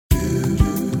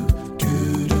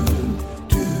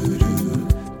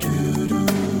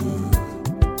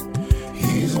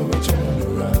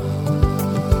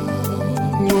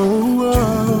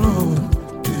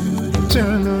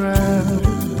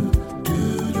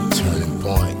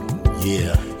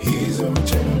Yeah. He's a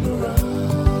turnaround.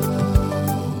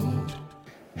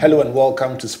 Hello and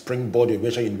welcome to Springboard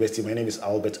Virtual University. My name is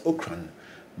Albert Okran,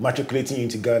 matriculating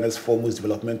into Ghana's foremost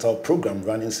developmental program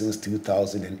running since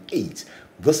 2008.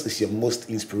 This is your most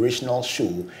inspirational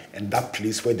show and that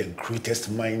place where the greatest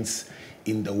minds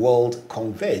in the world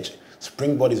converge.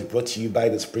 Springboard is brought to you by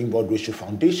the Springboard Ratio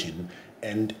Foundation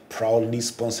and proudly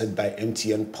sponsored by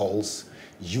MTN Pulse,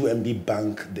 UMB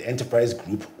Bank, the Enterprise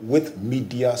Group, with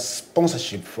media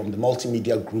sponsorship from the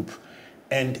Multimedia Group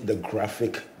and the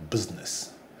Graphic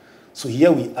Business. So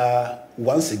here we are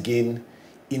once again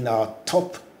in our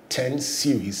top 10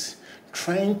 series,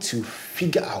 trying to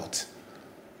figure out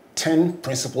 10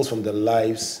 principles from the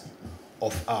lives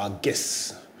of our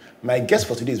guests. My guest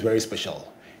for today is very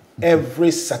special. Every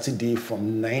Saturday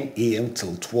from 9 a.m.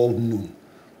 till 12 noon,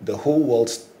 the whole world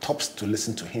stops to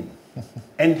listen to him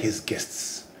and his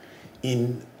guests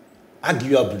in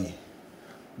arguably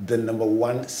the number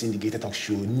one syndicated talk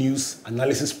show news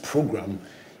analysis program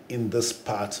in this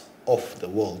part of the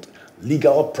world.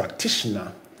 Legal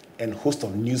practitioner and host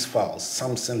of News Files,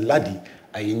 Samson Ladi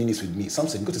Ayenin is with me.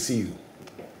 Samson, good to see you.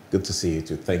 Good to see you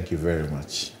too. Thank you very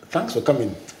much. Thanks for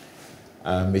coming.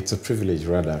 It's a privilege,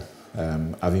 rather.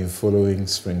 I've been following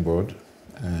Springboard,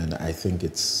 and I think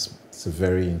it's a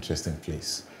very interesting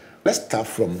place. Let's start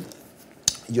from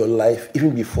your life,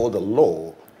 even before the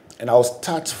law, and I'll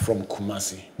start from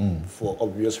Kumasi for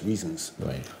obvious reasons.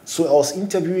 Right. So I was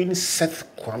interviewing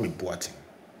Seth Kwame Boateng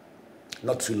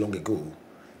not too long ago,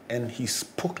 and he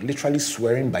spoke literally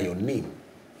swearing by your name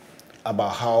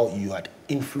about how you had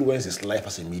influenced his life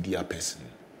as a media person.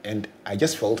 And I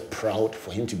just felt proud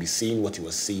for him to be saying what he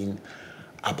was saying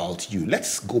about you.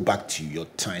 Let's go back to your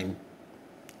time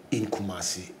in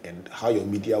Kumasi and how your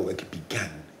media work began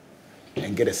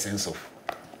and get a sense of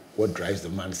what drives the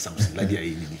man Samson Ladi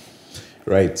Ayenin.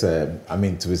 Right.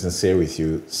 To be sincere with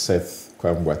you, Seth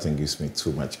Kwame Boateng gives me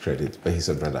too much credit, but he's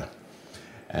a brother.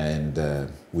 And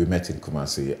we met in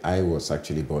Kumasi. I was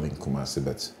actually born in Kumasi,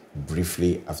 but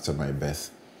briefly after my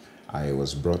birth, I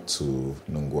was brought to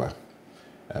Nungua,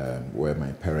 where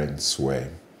my parents were.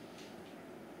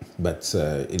 But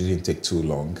it didn't take too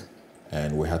long,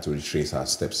 and we had to retrace our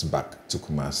steps back to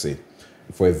Kumasi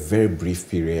for a very brief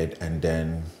period, and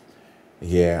then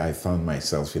here I found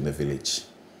myself in the village.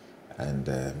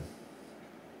 And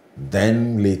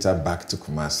then later back to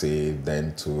Kumasi,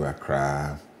 then to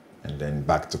Accra, and then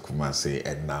back to Kumasi,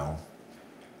 and now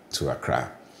to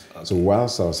Accra. Okay. So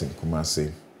whilst I was in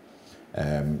Kumasi,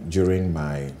 during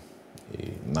my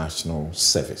national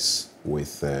service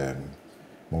with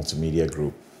Multimedia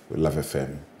Group, Love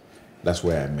FM, that's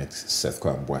where I met Seth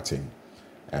Kwame Boateng.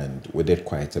 And we did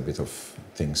quite a bit of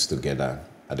things together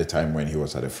at the time when he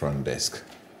was at the front desk,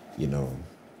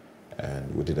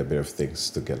 and we did a bit of things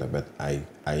together. But I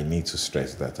need to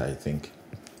stress that I think,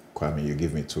 Kwame, you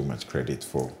give me too much credit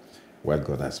for what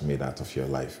God has made out of your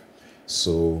life.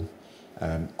 So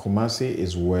Kumasi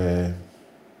is where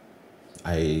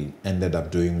I ended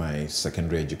up doing my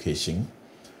secondary education.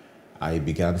 I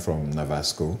began from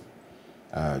Navasco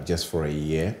just for a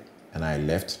year, and I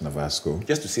left Navasco.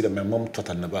 Just to say that my mom taught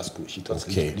at Navasco. She taught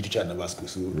literature at Navasco,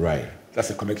 so right.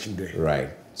 That's a connection there. Right.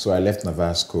 So I left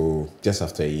Navasco just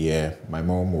after a year. My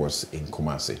mom was in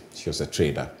Kumasi. She was a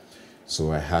trader.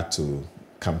 So I had to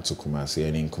come to Kumasi,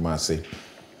 and in Kumasi,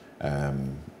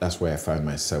 that's where I found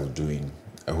myself doing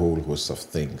a whole host of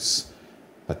things.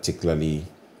 Particularly,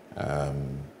 I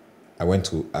went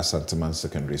to Asanteman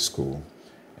Secondary School,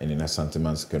 and in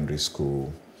Asanteman Secondary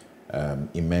School,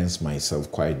 immersed myself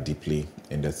quite deeply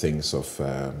in the things of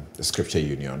the Scripture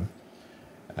Union,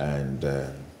 and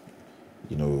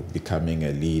becoming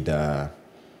a leader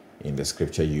in the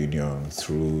Scripture Union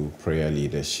through prayer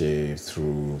leadership,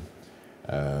 through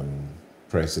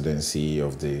presidency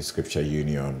of the Scripture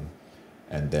Union,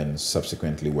 and then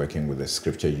subsequently working with the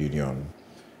Scripture Union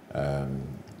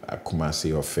at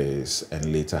Kumasi office,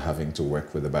 and later having to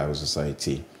work with the Bible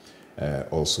Society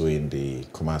also in the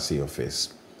Kumasi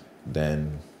office.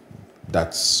 Then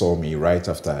that saw me right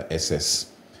after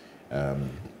SS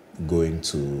going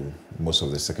to most of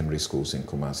the secondary schools in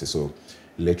Kumasi. So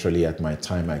literally at my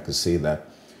time, I could say that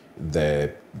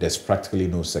there's practically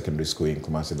no secondary school in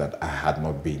Kumasi that I had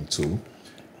not been to,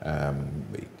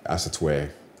 as it were,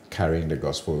 carrying the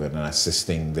gospel and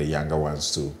assisting the younger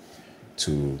ones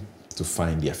to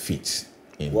find their feet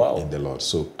in the Lord.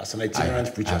 So as an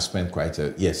itinerant preacher, I spent quite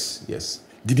a yes.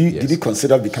 Did you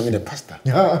consider becoming a pastor?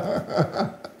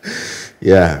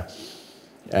 Yeah.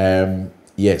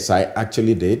 Yes, I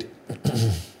actually did.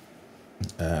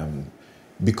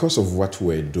 Because of what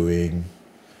we're doing,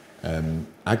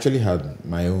 I actually had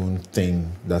my own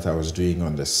thing that I was doing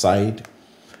on the side.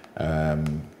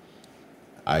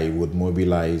 I would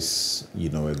mobilize,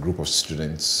 a group of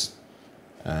students,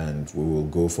 and we will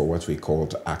go for what we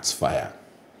called Acts Fire.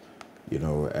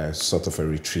 A sort of a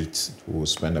retreat. We will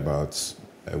spend about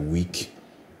a week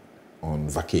on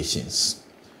vacations.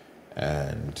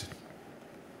 And,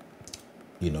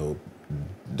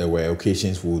 there were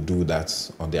occasions we would do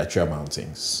that on the Atria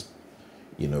Mountains,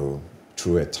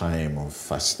 through a time of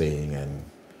fasting and,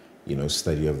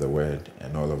 study of the word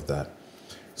and all of that.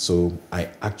 So I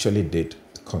actually did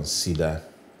consider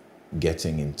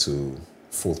getting into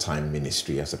full-time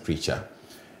ministry as a preacher.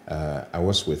 I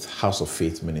was with House of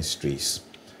Faith Ministries,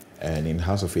 and in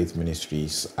House of Faith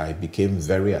Ministries, I became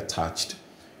very attached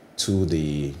to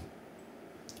the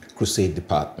crusade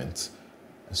department.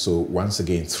 So once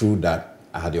again, through that,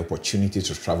 I had the opportunity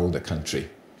to travel the country.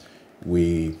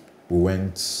 We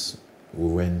went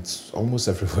almost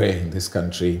everywhere in this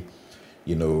country,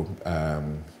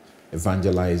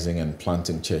 evangelizing and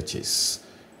planting churches.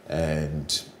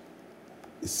 And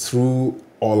through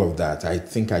all of that, I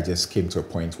think I just came to a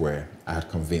point where I had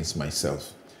convinced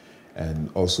myself. And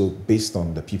also based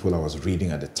on the people I was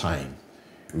reading at the time,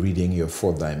 reading Your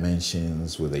Four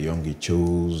Dimensions with the Yonggi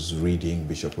Cho's, reading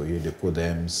Bishop Oyedepo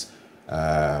Dems,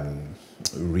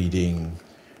 reading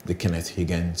the Kenneth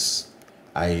Hagins,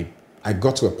 I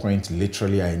got to a point,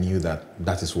 literally, I knew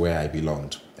that is where I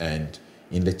belonged. And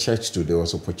in the church too, there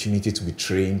was opportunity to be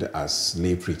trained as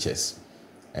lay preachers.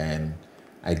 And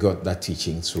I got that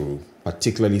teaching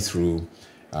particularly through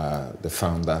the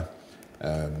founder,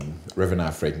 Reverend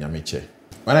Alfred Nyamiche.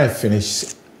 When I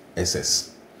finished SS,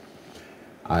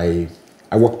 I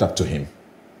walked up to him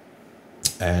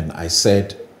and I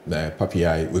said,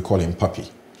 Papi, we call him Papi.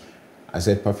 I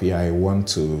said, Papi, I want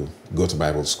to go to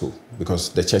Bible school because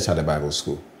the church had a Bible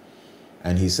school.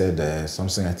 And he said,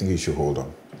 something I think you should hold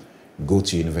on. Go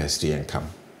to university and come.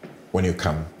 When you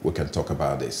come, we can talk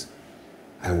about this.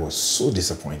 I was so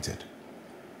disappointed.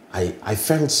 I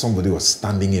felt somebody was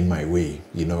standing in my way,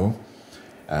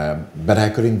 but I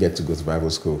couldn't get to go to Bible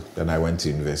school. Then I went to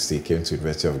university, came to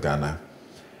University of Ghana.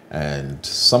 And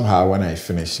somehow when I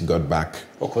finished, got back.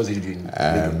 What course did you do?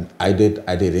 I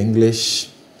did English.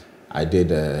 I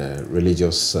did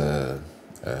religious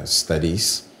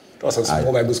studies. That was a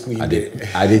small Bible school. I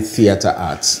did theater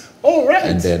arts. Oh, right.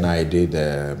 And then I did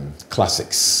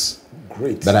classics.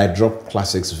 Great. But I dropped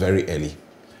classics very early.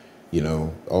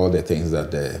 All the things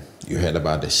that you heard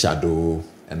about the shadow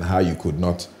and how you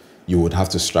would have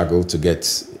to struggle to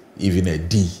get even a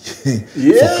D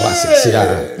for classics.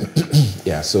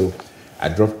 Yeah. So I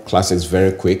dropped classics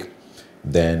very quick.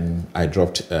 Then I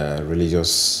dropped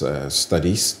religious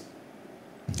studies.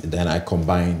 Then I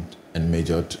combined and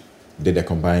did a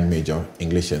combined major,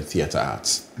 English and theater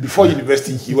arts. Before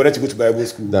university, you wanted to go to Bible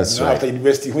school. That's right. After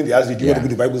university, when they asked you, do you want to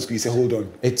go to Bible school, you said, hold on.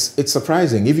 It's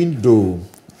surprising, even though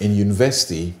in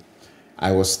university,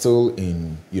 I was still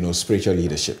in, spiritual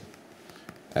leadership.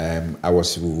 I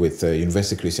was with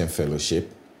University Christian Fellowship.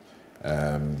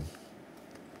 At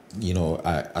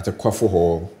a Kwafu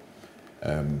Hall,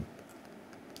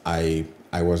 I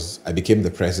became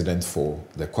the president for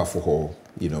the Kwafu Hall,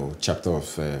 chapter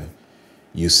of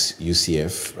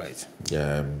UCF. Right.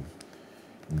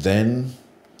 Then,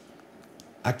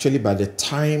 actually, by the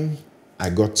time I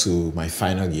got to my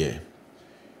final year,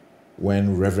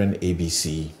 when Reverend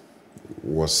ABC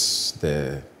was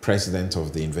the president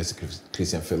of the University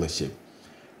Christian Fellowship,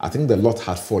 I think the lot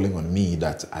had fallen on me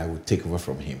that I would take over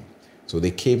from him. So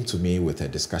they came to me with a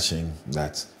discussion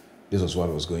that this was what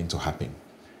was going to happen.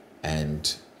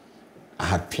 And I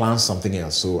had planned something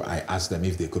else, so I asked them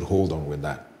if they could hold on with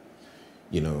that.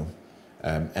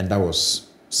 And that was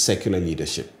secular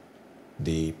leadership,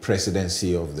 the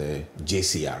presidency of the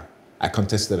JCR. I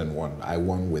contested and won. I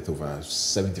won with over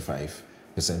 75%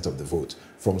 of the vote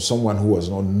from someone who was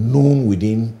not known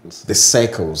within the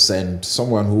circles and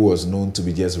someone who was known to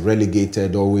be just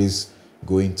relegated, always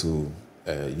going to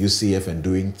UCF and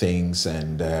doing things.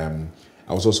 And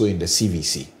I was also in the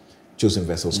CVC, Chosen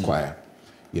Vessels Choir,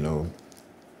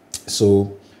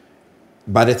 So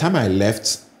by the time I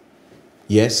left,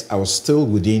 yes, I was still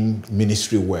within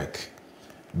ministry work,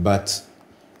 but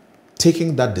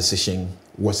taking that decision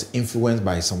was influenced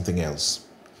by something else.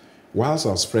 Whilst I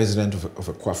was president of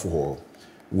a Kwafu Hall,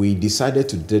 we decided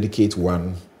to dedicate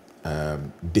one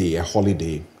day, a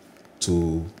holiday,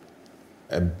 to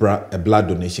a blood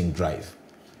donation drive.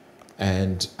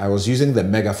 And I was using the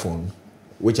megaphone,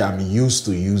 which I'm used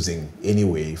to using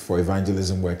anyway for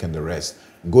evangelism work and the rest,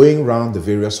 going around the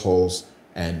various halls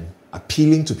and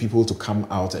appealing to people to come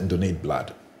out and donate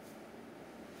blood.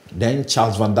 Then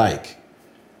Charles Van Dyke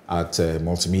at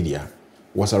Multimedia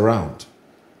was around.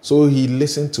 So he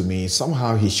listened to me.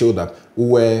 Somehow he showed up. We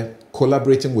were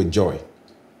collaborating with Joy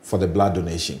for the blood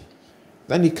donation.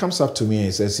 Then he comes up to me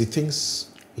and says he thinks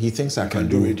I can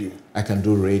do radio. I can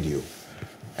do radio.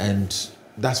 And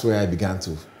that's where I began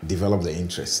to develop the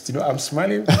interest. You know, I'm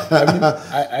smiling.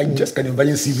 I just can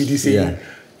imagine CBD saying,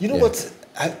 you know what?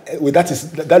 With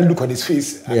that look on his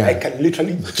face, I can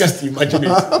literally just imagine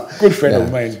it. Good friend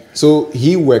of mine. So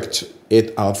he worked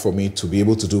it out for me to be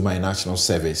able to do my national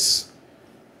service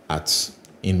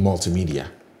in Multimedia.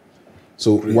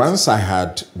 So once I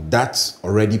had that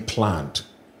already planned,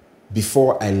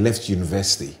 before I left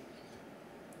university,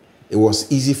 it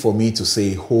was easy for me to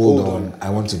say, hold on, I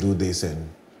want to do this and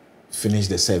finish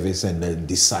the service and then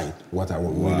decide what I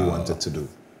really wanted to do.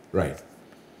 Right.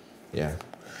 Yeah.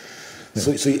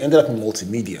 So you ended up in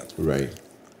Multimedia. Right.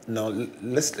 Now,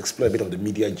 let's explore a bit of the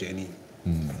media journey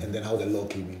and then how the law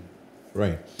came in.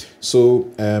 Right.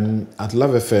 So at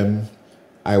Love FM,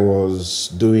 I was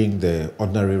doing the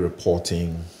ordinary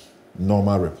reporting,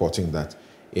 normal reporting that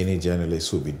any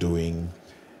journalist would be doing.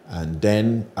 And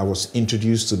then I was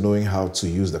introduced to knowing how to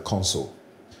use the console.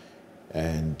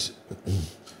 And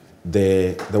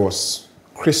there was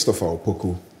Christopher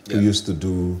Opoku, who used to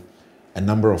do a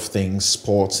number of things,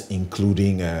 sports,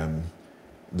 including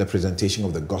the presentation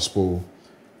of the gospel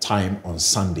time on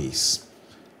Sundays.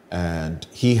 And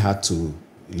he had to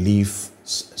leave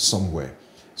somewhere.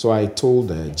 So I told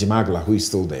Jim Agla, who is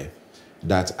still there,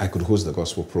 that I could host the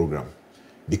gospel program.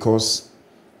 Because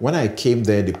when I came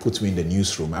there, they put me in the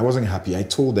newsroom. I wasn't happy. I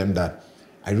told them that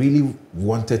I really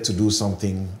wanted to do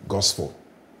something gospel,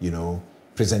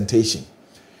 presentation.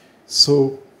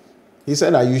 So he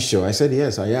said, are you sure? I said,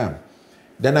 yes, I am.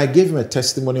 Then I gave him a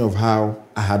testimony of how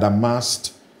I had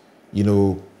amassed,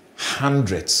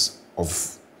 hundreds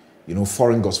of,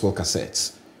 foreign gospel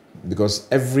cassettes. Because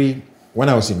when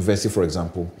I was in university, for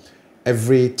example,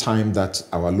 every time that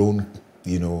our loan,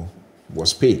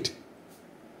 was paid,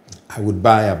 I would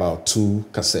buy about 2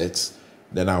 cassettes.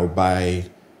 Then I would buy,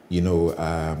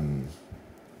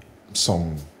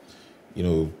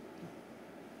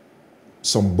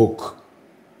 some book.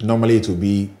 Normally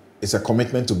it's a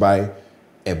commitment to buy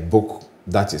a book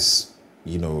that is,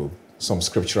 some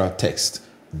scriptural text.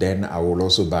 Then I will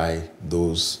also buy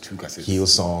those Hill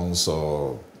songs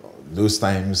or those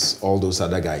times, all those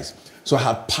other guys. So I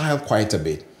had piled quite a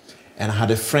bit. And I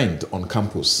had a friend on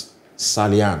campus,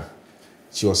 Salian.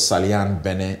 She was Salian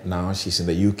Bennett. Now she's in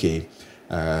the UK.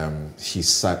 She's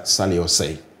Sally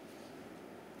Osei.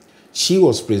 She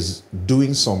was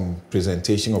doing some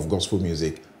presentation of gospel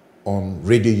music on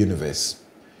Radio Universe.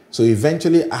 So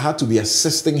eventually I had to be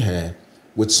assisting her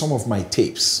with some of my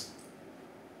tapes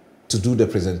to do the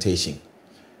presentation.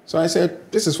 So I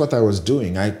said, this is what I was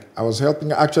doing. I was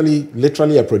helping, actually,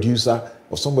 literally a producer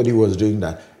or somebody who was doing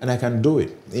that, and I can do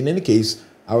it. In any case,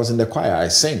 I was in the choir, I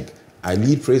sing, I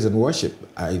lead praise and worship,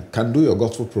 I can do your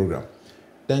gospel program.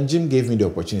 Then Jim gave me the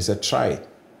opportunity, he said, try it.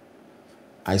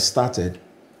 I started,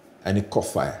 and it caught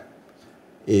fire.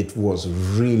 It was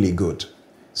really good.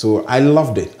 So I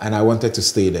loved it, and I wanted to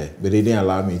stay there, but they didn't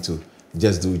allow me to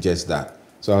just do just that.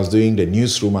 So I was doing the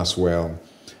newsroom as well,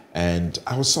 and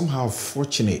I was somehow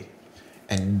fortunate.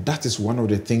 And that is one of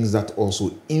the things that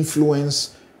also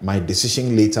influenced my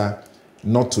decision later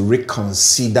not to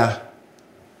reconsider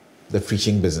the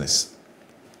preaching business.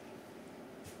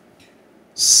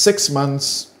 6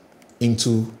 months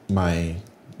into my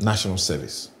national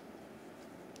service,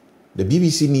 the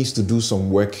BBC needs to do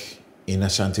some work in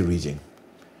Ashanti region.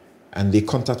 And they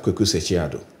contact Kweku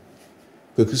Sechiado.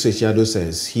 Kweku Sechiado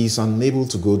says he's unable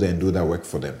to go there and do that work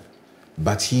for them.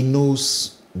 But he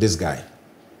knows this guy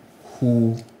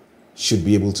who should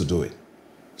be able to do it.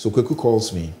 So Kweku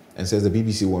calls me and says, the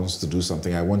BBC wants to do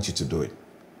something. I want you to do it.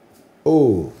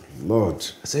 Oh, Lord.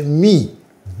 I said, me?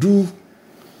 Do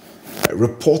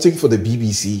reporting for the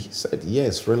BBC? He said,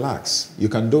 yes, relax. You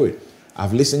can do it.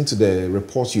 I've listened to the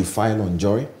reports you file on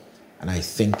Joy, and I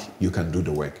think you can do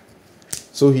the work.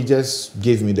 So he just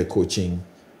gave me the coaching.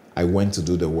 I went to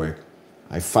do the work.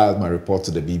 I filed my report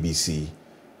to the BBC.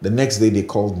 The next day they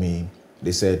called me.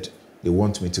 They said they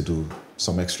want me to do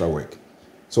some extra work.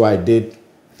 So I did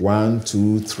 1,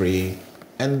 2, 3,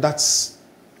 and that's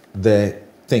the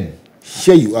thing.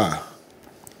 Here you are.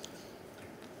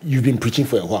 You've been preaching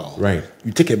for a while. Right.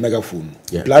 You take a megaphone,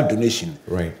 blood donation.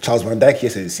 Right. Charles Van Dyke here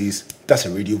says, that's a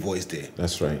radio voice there.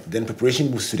 That's right. Then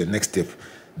preparation moves to the next step.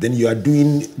 Then you are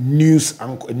doing news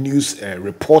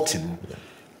reporting. Yeah.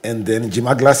 And then Jim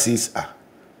Agla says,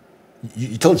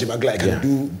 you tell Jim Agla I can Yeah.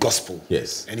 do gospel.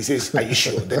 Yes. And he says, are you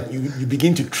sure? Then you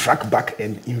begin to track back,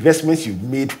 and investments you've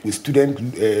made with student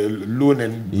loan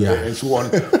and so on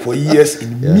for years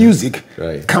in music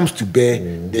comes to bear.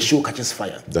 The show catches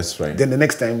fire. That's right. Then the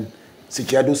next time,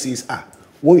 Sikiado says,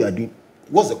 what you are doing,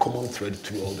 what's the common thread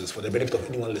through all this for the benefit of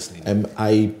anyone listening?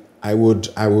 I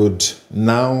would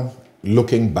now,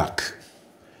 looking back,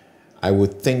 I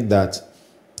would think that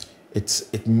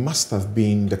it must have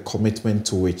been the commitment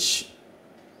to which,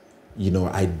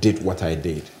 I did what I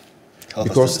did.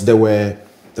 Because there were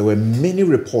many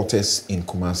reporters in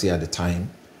Kumasi at the time.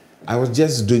 I was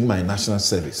just doing my national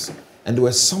service. And there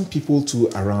were some people too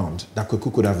around that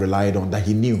Kweku could have relied on, that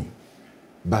he knew.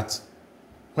 But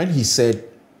when he said,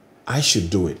 I should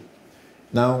do it.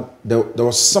 Now, there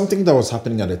was something that was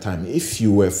happening at the time. If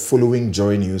you were following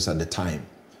Joy News at the time,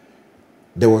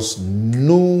 there was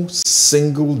no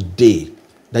single day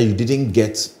that you didn't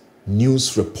get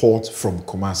news report from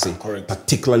Kumasi,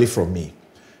 particularly from me.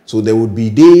 So there would be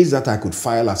days that I could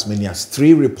file as many as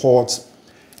 3 reports.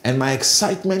 And my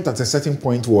excitement at a certain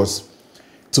point was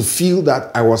to feel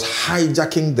that I was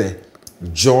hijacking the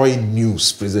Joy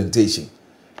News presentation,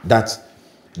 that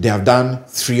they have done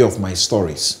 3 of my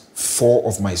stories, 4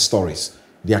 of my stories.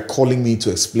 They are calling me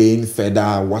to explain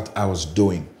further what I was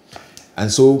doing.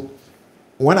 And so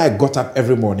when I got up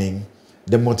every morning,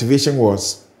 the motivation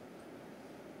was,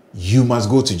 you must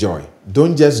go to Joy.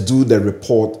 Don't just do the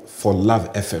report for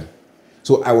Love FM.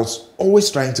 So I was always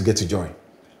trying to get to Joy,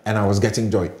 and I was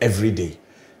getting Joy every day.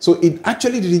 So it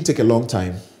actually didn't take a long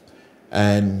time.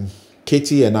 And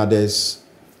Katie and others,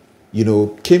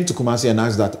 came to Kumasi and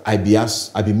asked that I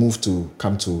be moved to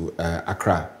come to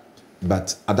Accra.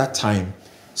 But at that time,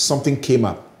 something came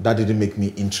up that didn't make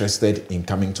me interested in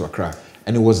coming to Accra.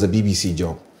 And it was the BBC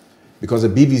job. Because the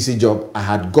BBC job, I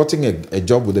had gotten a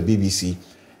job with the BBC,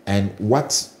 and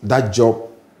what that job,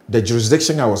 the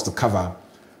jurisdiction I was to cover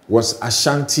was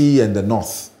Ashanti and the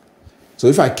North. So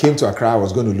if I came to Accra, I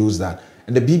was going to lose that.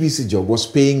 And the BBC job was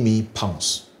paying me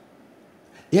pounds.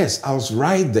 Yes, I was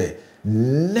right there.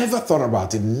 Never thought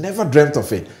about it, never dreamt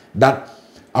of it, that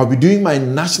I'll be doing my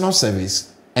national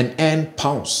service and earn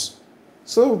pounds.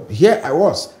 So here I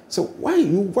was. So why do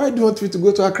you want me to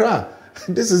go to Accra?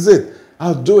 This is it.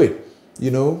 I'll do it,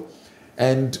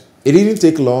 And it didn't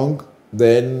take long.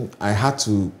 Then I had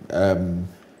to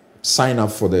sign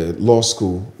up for the law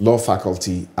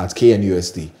faculty at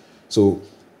KNUST. So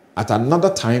at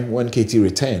another time when Katie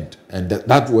returned, and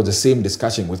that was the same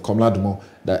discussion with Komla Dumo,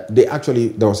 that there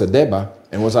was a deba,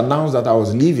 and it was announced that I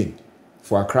was leaving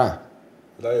for Accra.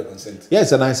 Without your consent?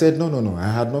 Yes, and I said, no, I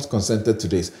had not consented to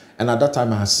this. And at that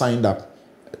time I had signed up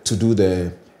to do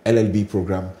the LLB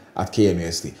program at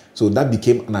KNUST. So that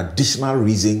became an additional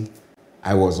reason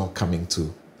I was not coming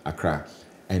to Accra.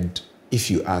 And if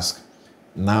you ask,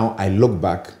 now I look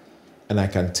back and I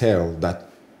can tell that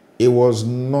it was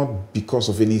not because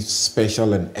of any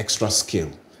special and extra skill,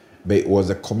 but it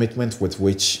was a commitment with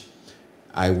which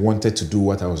I wanted to do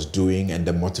what I was doing and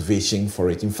the motivation for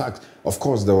it. In fact, of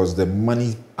course, there was the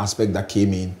money aspect that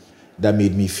came in that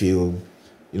made me feel,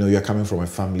 you're coming from a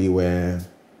family where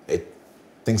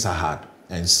things are hard,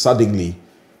 and suddenly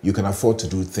you can afford to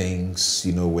do things,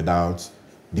 without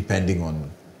depending on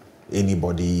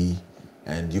anybody,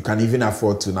 and you can even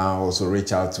afford to now also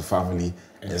reach out to family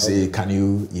and say, can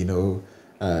you,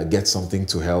 get something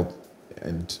to help,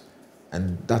 and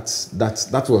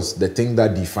that was the thing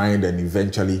that defined and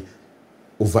eventually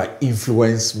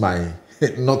over-influenced my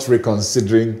not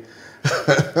reconsidering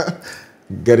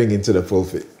getting into the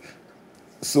pulpit.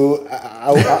 So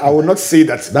I would not say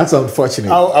that. That's unfortunate.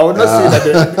 I would not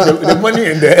say that the money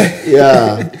in there.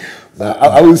 Yeah.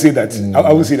 I will say that.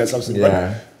 I will say that absolutely.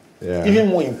 Yeah. But even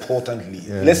more importantly,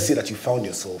 let's say that you found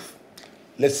yourself.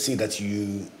 Let's say that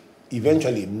you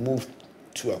eventually moved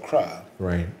to Accra.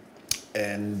 Right.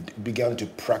 And began to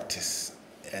practice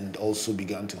and also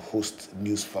began to host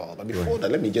Newsfile. But before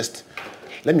that, let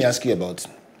me ask you about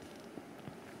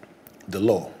the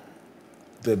law,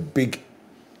 the big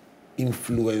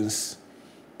influence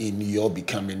in your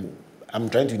becoming. I'm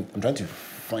trying to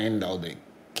find out the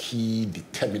key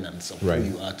determinants of who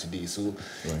you are today. So,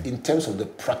 in terms of the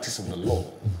practice of the law,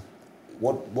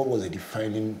 what was the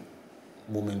defining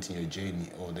moment in your journey,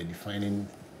 or the defining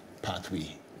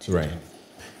pathway to your journey?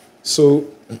 So,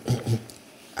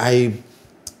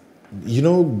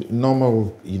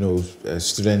 normal,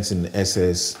 students in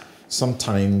SS,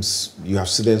 sometimes you have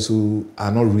students who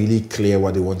are not really clear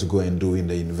what they want to go and do in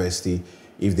the university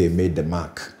if they made the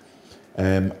mark.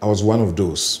 I was one of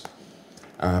those.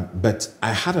 But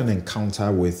I had an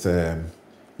encounter with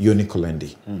Yoni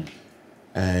Kolendi.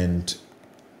 And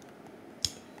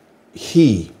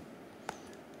he,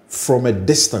 from a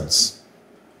distance,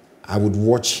 I would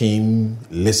watch him,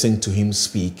 listen to him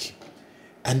speak,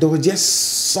 and there was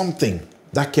just something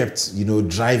that kept,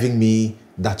 driving me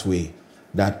that way,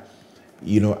 that,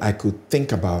 I could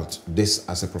think about this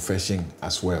as a profession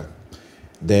as well.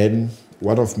 Then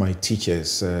one of my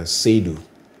teachers, Seidu,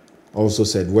 also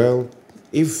said, well,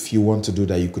 if you want to do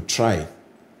that, you could try.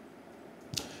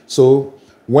 So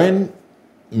when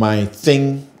my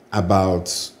thing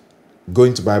about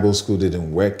going to Bible school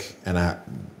didn't work, and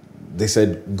they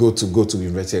said, go to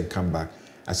university and come back,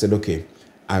 I said, okay,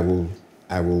 I will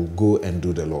go and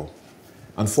do the law.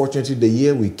 Unfortunately, the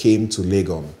year we came to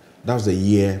Legon, that was the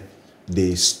year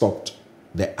they stopped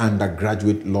the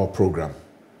undergraduate law program.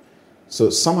 So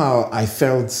somehow I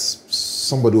felt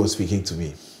somebody was speaking to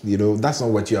me. That's not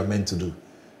what you are meant to do.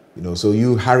 So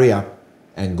you hurry up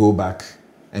and go back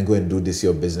and go and do this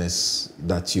your business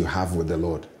that you have with the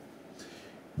Lord.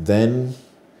 Then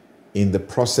in the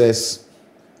process,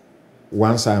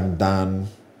 once I'm done,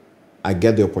 I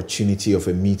get the opportunity of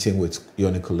a meeting with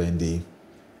Yoni Kulendi,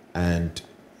 and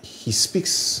he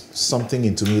speaks something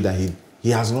into me that he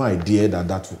has no idea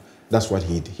that's what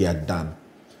he had done.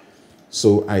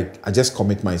 So I just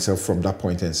commit myself from that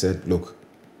point and said, look,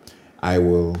 I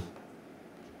will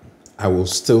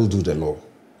still do the law.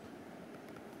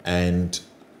 And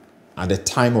at the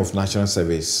time of national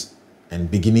service and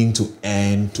beginning to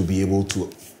earn to be able to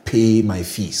pay my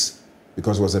fees,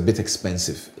 because it was a bit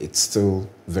expensive. It's still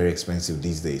very expensive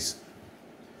these days.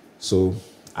 So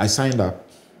I signed up.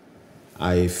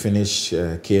 I finished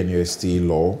KNUST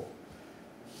Law,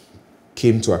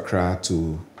 came to Accra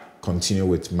to continue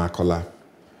with Makola,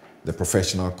 the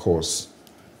professional course.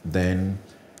 Then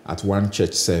at one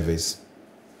church service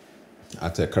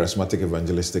at a charismatic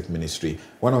evangelistic ministry.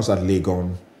 When I was at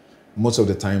Legon, most of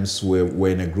the times we're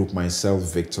in a group, myself,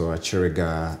 Victor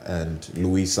Achiriga, and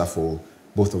Louis Safo,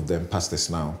 both of them pastors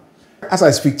now. As I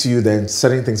speak to you, then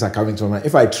certain things are coming to my mind.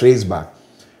 If I trace back,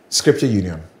 Scripture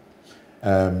Union,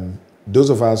 those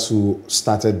of us who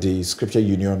started the Scripture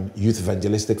Union Youth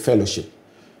Evangelistic Fellowship,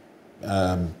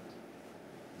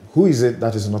 who is it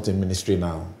that is not in ministry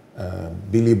now?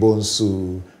 Billy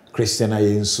Bonsu, Christian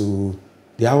Ayensu,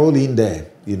 they are all in there,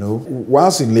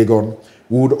 Whilst in Legon,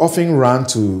 we would often run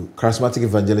to charismatic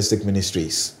evangelistic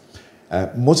ministries.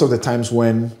 Most of the times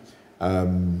when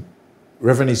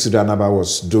Reverend Isudanaba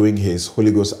was doing his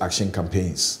Holy Ghost action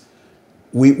campaigns,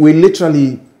 we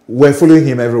literally were following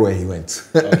him everywhere he went.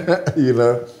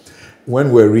 Okay.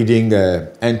 When we're reading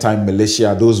End Time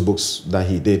Militia, those books that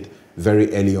he did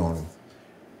very early on.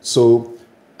 So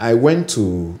I went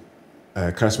to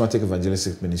charismatic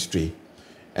evangelistic ministry,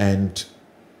 and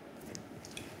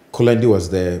Kulendi was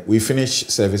there. We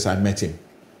finished service, I met him.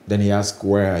 Then he asked,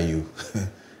 where are you?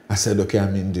 I said, okay,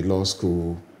 I'm in the law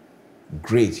school.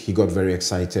 Great. He got very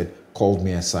excited, called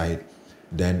me aside,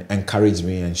 then encouraged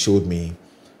me and showed me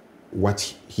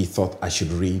what he thought I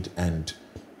should read and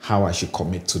how I should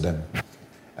commit to them.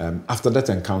 After that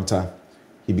encounter,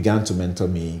 he began to mentor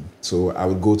me. So I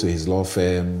would go to his law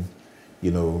firm,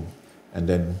 and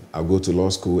then I'll go to law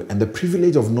school. And the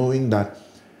privilege of knowing that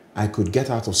I could get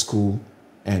out of school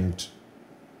and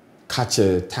catch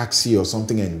a taxi or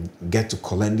something and get to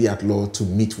Kulendi at law to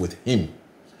meet with him.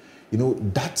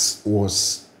 That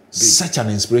was such an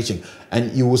inspiration.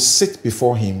 And you will sit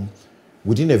before him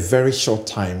within a very short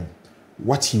time.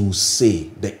 What he will say,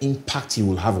 the impact he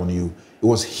will have on you, it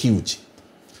was huge.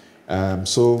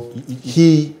 So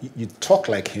you talk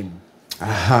like him.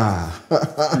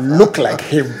 Look like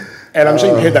him. And I'm sure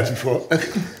you heard that before.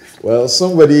 Well,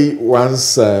 somebody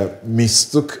once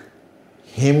mistook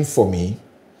him for me,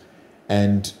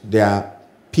 and there are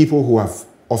people who have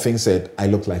often said I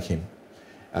look like him,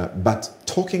 but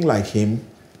talking like him,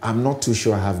 I'm not too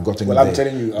sure I have gotten there. I'm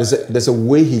telling you, there's a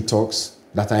way he talks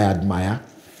that I admire,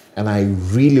 and I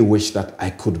really wish that I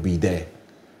could be there.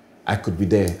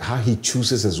 How he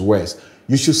chooses his words.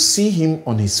 You should see him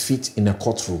on his feet in a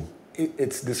courtroom.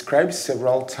 It's described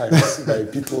several times by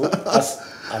people as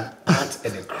an art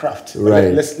and a craft.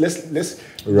 Right. Let's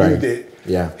right. leave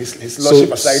yeah. his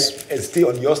lordship aside and stay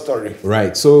on your story.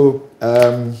 Right. So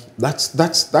that's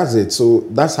it. So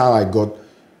that's how I got,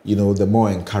 the more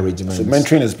encouragement. So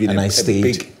mentoring has been and I stayed.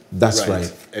 Big, that's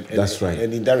right. That's right.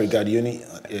 And in that regard,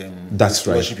 that's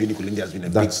right. Lordship Uni Kulendi has been a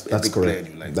big player in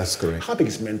your life. That's correct. How big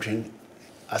is mentoring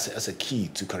as a key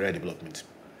to career development?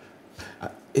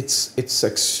 It's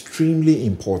extremely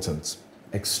important,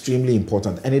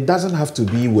 and it doesn't have to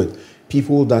be with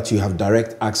people that you have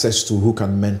direct access to who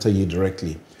can mentor you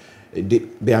directly.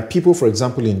 There are people, for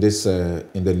example, in this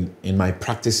in my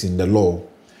practice in the law,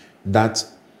 that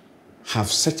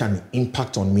have such an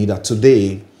impact on me that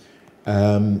today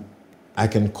I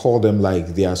can call them like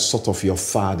they are sort of your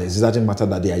fathers. It doesn't matter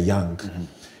that they are young,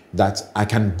 that I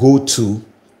can go to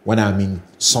when I'm in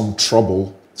some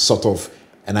trouble, sort of,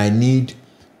 and I need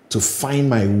to find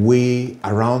my way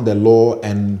around the law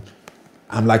and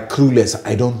I'm like clueless.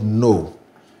 I don't know.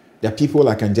 There are people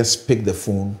I can just pick the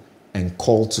phone and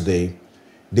call today.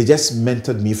 They just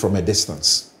mentored me from a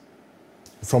distance.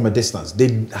 From a distance.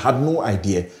 They had no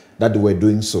idea that they were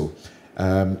doing so,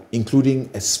 including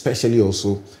especially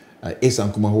also Ace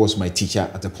Ankuma, who was my teacher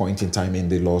at a point in time in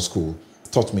the law school,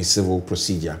 taught me civil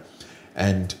procedure.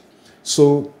 And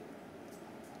so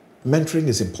mentoring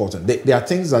is important. There are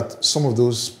things that some of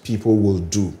those people will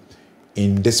do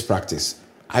in this practice.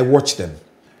 I watch them.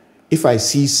 If I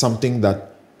see something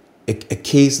that, a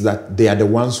case that they are the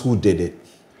ones who did it,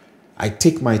 I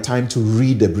take my time to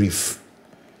read the brief,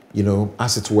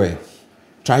 as it were.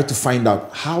 Try to find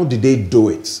out how did they do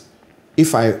it.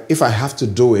 If I have to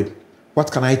do it,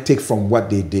 what can I take from what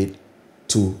they did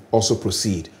to also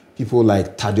proceed? People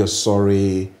like Thaddeus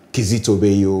Sori, Kizito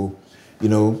Beyo,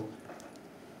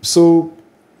 So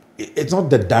it's not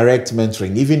the direct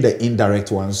mentoring, even the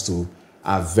indirect ones too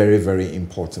are very, very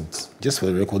important. Just for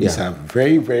the record, these are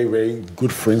very, very, very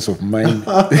good friends of mine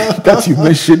that you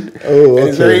mentioned. Oh,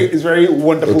 okay. It's very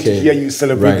wonderful to hear you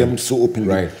celebrate them so openly.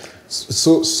 Right.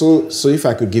 So if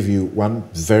I could give you one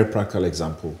very practical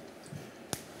example.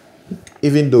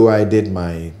 Even though I did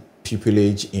my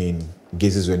pupillage in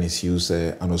Gezi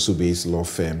Zwenis, an Osu-based law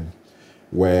firm,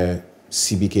 where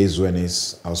CBK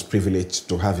Zwenis, I was privileged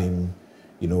to have him,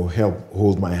 help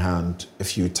hold my hand a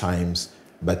few times,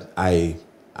 but I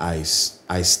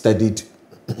studied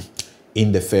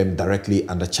in the firm directly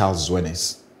under Charles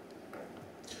Zwenis.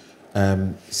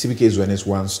 CBK Zwenis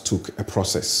once took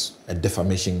a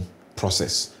defamation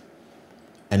process,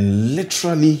 and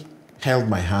literally held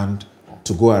my hand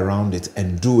to go around it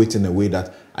and do it in a way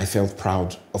that I felt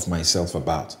proud of myself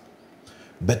about.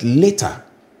 But later,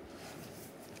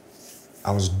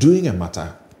 I was doing a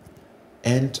matter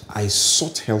and I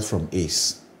sought help from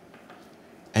Ace.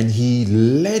 And he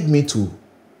led me to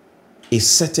a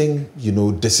certain,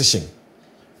 decision,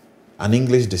 an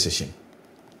English decision.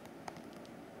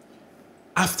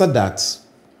 After that,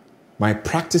 my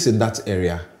practice in that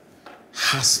area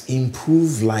has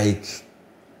improved like,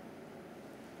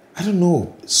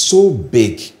 so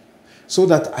big, so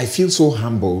that I feel so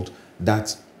humbled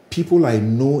that people I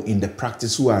know in the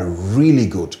practice who are really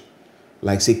good,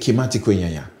 like say Kimati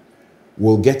Kwenyanya,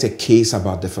 will get a case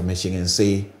about defamation and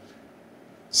say,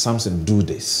 Samson, do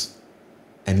this,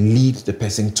 and lead the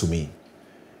person to me,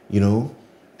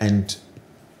 and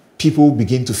people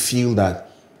begin to feel that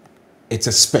it's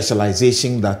a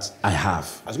specialization that I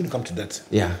have. I was going to come to that.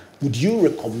 Yeah. Would you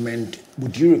recommend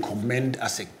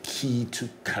as a key to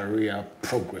career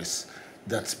progress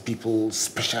that people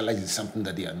specialize in something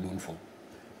that they are known for?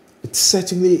 It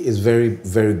certainly is very,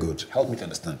 very good. Help me to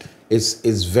understand.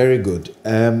 It's very good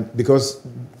because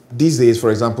these days,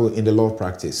 for example, in the law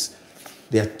practice,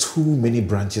 there are too many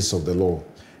branches of the law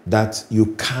that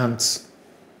you can't,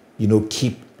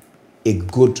 keep a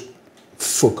good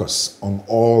focus on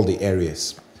all the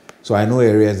areas. So I know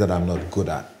areas that I'm not good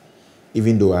at,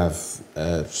 even though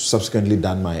I've subsequently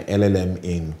done my LLM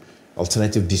in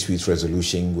alternative dispute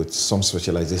resolution with some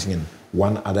specialization in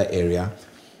one other area.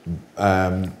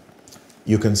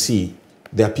 You can see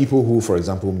there are people who, for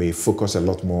example, may focus a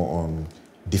lot more on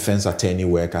defense attorney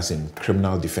work, as in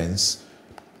criminal defense.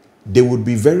 They would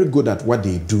be very good at what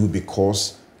they do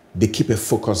because they keep a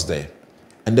focus there.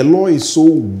 And the law is so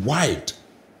wide.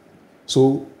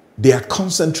 So they are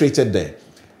concentrated there.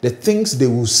 The things they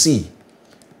will see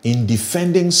in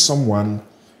defending someone,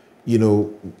 will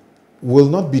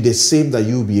not be the same that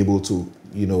you'll be able to,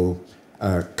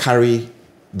 carry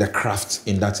the craft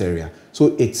in that area.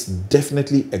 So it's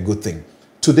definitely a good thing.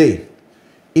 Today,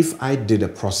 if I did a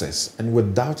process and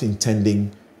without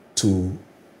intending to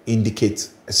indicate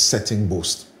a certain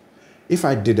boast, if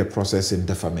I did a process in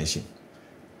defamation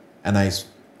and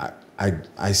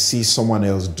I see someone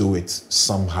else do it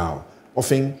somehow,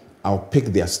 often I'll pick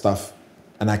their stuff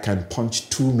and I can punch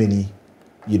too many,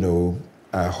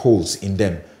 holes in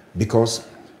them because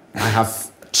I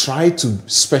have tried to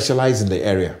specialize in the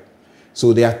area.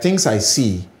 So there are things I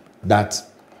see that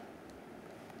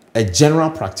a general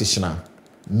practitioner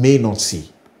may not see.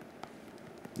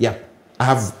 Yeah,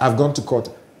 I've gone to court,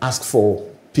 asked for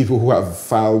people who have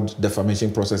filed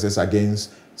defamation processes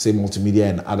against, say, Multimedia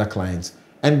and other clients,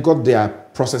 and got their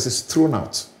processes thrown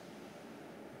out.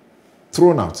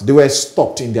 Thrown out. They were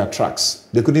stopped in their tracks.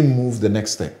 They couldn't move the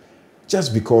next step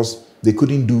just because they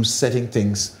couldn't do certain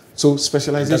things So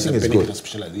specialization is good.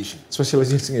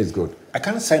 Specialization is good. I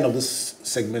can't sign off this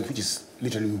segment, which is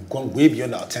literally we've gone way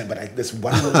beyond our time, but there's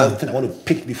one more thing I want to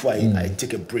pick before I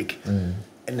take a break.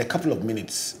 In a couple of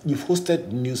minutes, you've hosted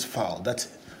Newsfile that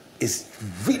is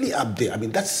really up there. I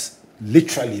mean, that's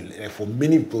literally, for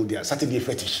many people, their Saturday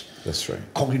fetish. That's right.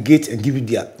 Congregate and give you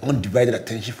their undivided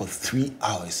attention for 3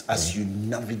 hours as you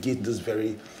navigate this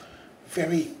very,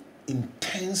 very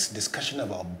intense discussion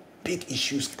about big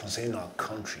issues concerning our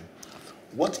country.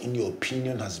 What, in your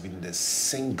opinion, has been the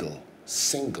single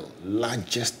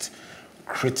largest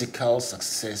critical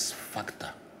success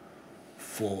factor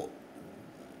for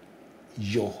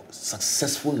your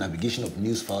successful navigation of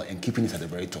Newsfile and keeping it at the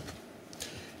very top?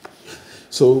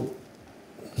 So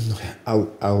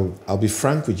I'll be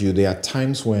frank with you. There are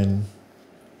times when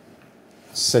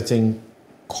certain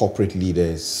corporate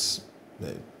leaders,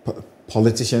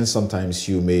 politicians, sometimes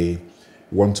you may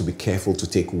want to be careful to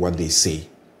take what they say.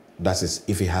 That is,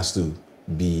 if it has to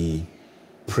be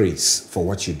praise for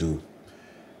what you do.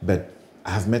 But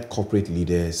I have met corporate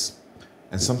leaders,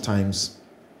 and sometimes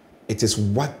it is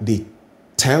what they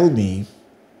tell me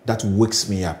that wakes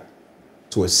me up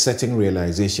to a certain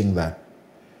realization that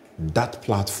that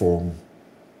platform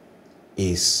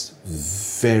is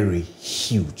very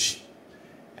huge,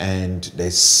 and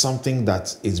there's something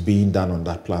that is being done on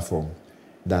that platform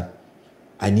that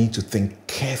I need to think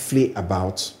carefully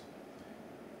about.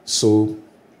 So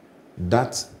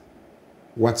that's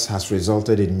what has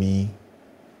resulted in me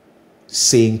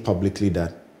saying publicly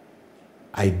that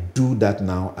I do that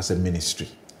now as a ministry.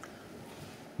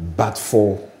 But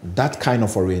for that kind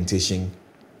of orientation,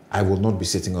 I will not be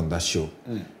sitting on that show.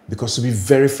 Because to be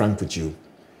very frank with you,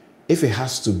 if it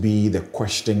has to be the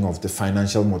question of the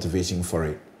financial motivation for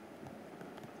it,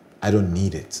 I don't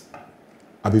need it.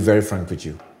 I'll be very frank with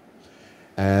you.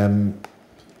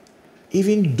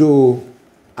 Even though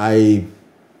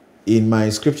in my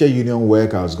scripture union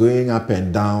work, I was going up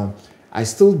and down, I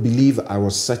still believe I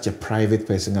was such a private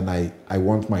person, and I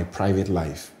want my private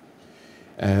life.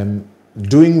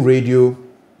 Doing radio,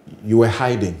 you were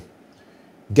hiding.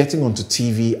 Getting onto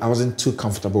TV, I wasn't too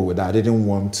comfortable with that. I didn't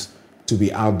want to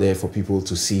be out there for people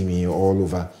to see me all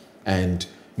over. And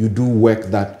you do work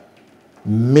that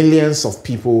millions of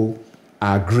people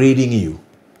are grading you,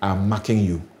 are marking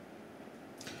you.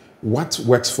 What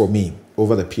works for me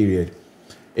over the period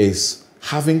is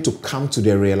having to come to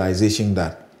the realization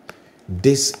that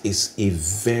this is a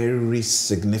very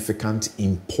significant,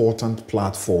 important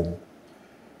platform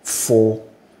for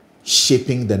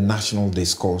shaping the national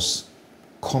discourse,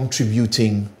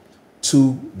 contributing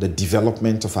to the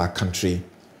development of our country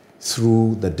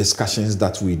through the discussions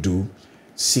that we do,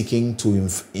 seeking to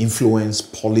influence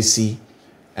policy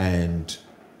and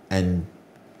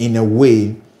in a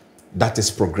way that is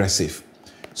progressive.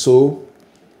 So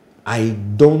I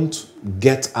don't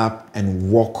get up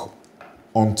and walk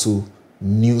onto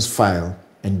Newsfile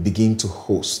and begin to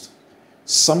host.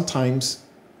 Sometimes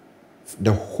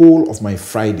the whole of my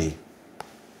Friday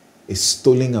is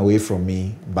stolen away from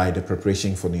me by the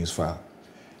preparation for Newsfile.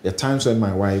 There are times when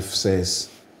my wife says,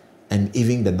 and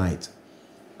even the night,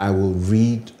 I will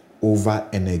read over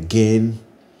and again,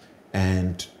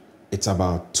 and it's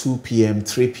about 2 p.m.,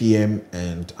 3 p.m.,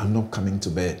 and I'm not coming to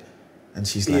bed. And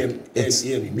she's like, yes.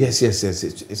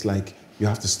 It's like you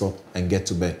have to stop and get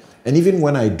to bed. And even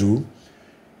when I do,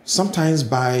 sometimes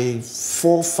by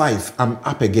 4, 5, I'm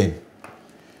up again,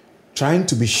 trying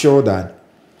to be sure that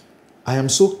I am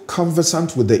so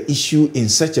conversant with the issue in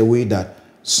such a way that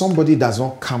somebody does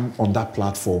not come on that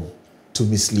platform to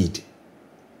mislead.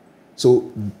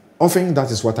 So often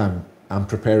that is what I'm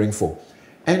preparing for.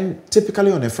 And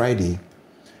typically on a Friday,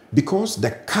 because the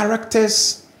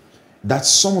characters that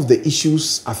some of the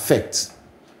issues affect,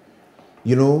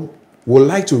 would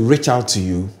like to reach out to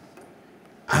you,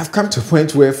 I've come to a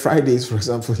point where Fridays, for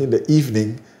example, in the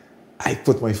evening, I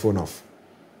put my phone off.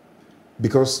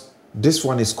 Because this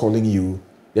one is calling you,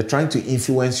 they're trying to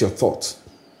influence your thoughts.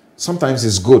 Sometimes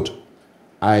it's good.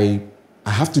 I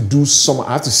have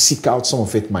to seek out some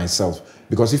of it myself.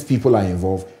 Because if people are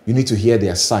involved, you need to hear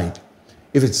their side.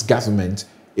 If it's government,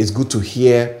 it's good to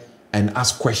hear and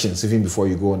ask questions even before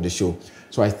you go on the show.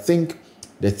 So I think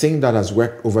the thing that has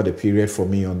worked over the period for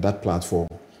me on that platform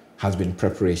has been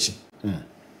preparation.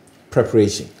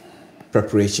 Preparation.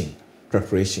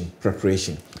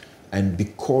 And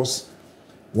because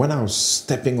when I was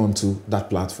stepping onto that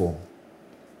platform,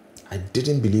 I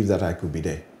didn't believe that I could be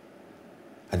there.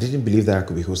 I didn't believe that I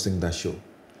could be hosting that show.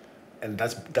 And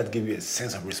that gave you a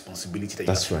sense of responsibility that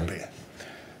That's you have right. to bear.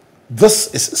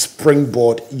 This is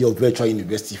Springboard, your virtual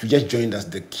university. If you just joined us,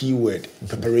 the keyword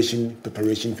preparation.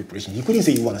 He couldn't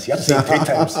say it once, he had to say it 3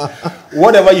 times.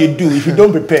 Whatever you do, if you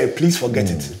don't prepare, please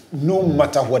forget it. No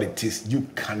matter what it is, you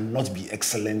cannot be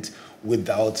excellent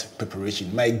without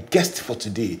preparation. My guest for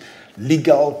today,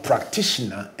 legal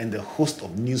practitioner and the host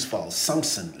of Newsfile,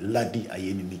 Samson Ladi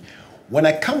Ayenini. When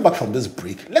I come back from this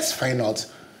break, let's find out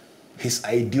his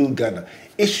ideal Ghana.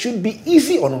 It should be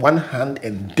easy on one hand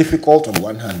and difficult on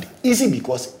one hand. Easy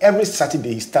because every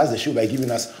Saturday he starts the show by giving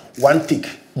us one take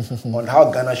on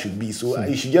how Ghana should be. So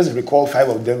you should just recall 5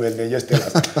 of them and then just tell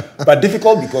us. But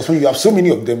difficult because when you have so many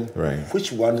of them,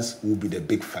 which ones will be the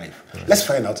big 5? Let's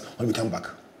find out when we come back.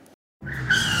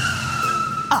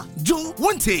 Joe,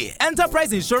 one day,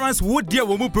 Enterprise Insurance would deal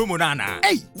with promo nana.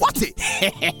 Hey, what it?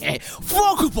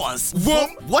 4 coupons.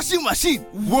 Washing machine.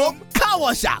 Car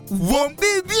washer.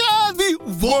 Baby,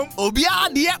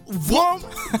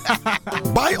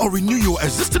 Buy or renew your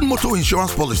existing motor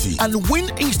insurance policy and win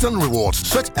instant rewards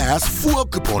such as fuel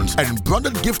coupons and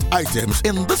branded gift items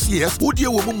in this year's Udia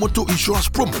Womo Motor Insurance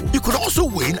promo. You could also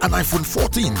win an iPhone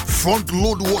 14, front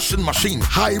load washing machine,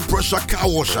 high pressure car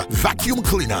washer, vacuum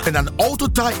cleaner, and an auto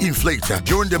tie inflator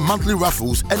during the monthly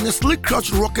raffles and a slick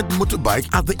clutch rocket motorbike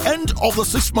at the end of the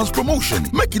 6 months promotion.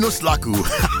 Make you no slacku.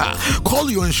 Call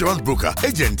your insurance broker,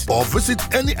 agent, or visit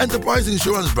any Enterprise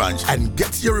Insurance branch and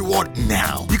get your reward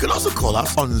now. You can also call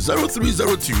us on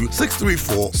 0302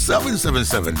 634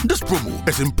 777. This promo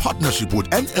is in partnership with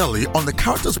NLA on the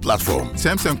Characters platform.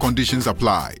 Terms and conditions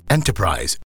apply.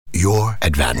 Enterprise, your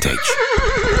advantage.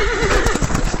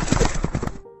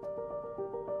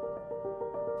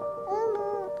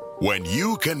 When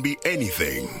you can be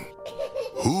anything,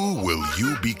 who will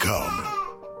you become?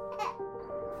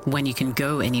 When you can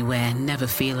go anywhere, never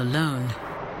feel alone,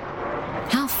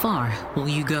 how far will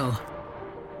you go?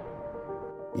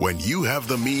 When you have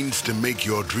the means to make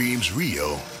your dreams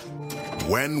real,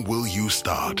 when will you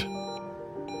start?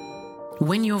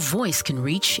 When your voice can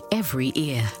reach every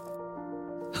ear,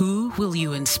 who will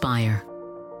you inspire?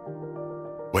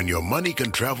 When your money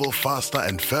can travel faster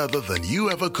and further than you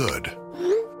ever could,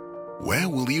 where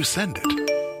will you send it?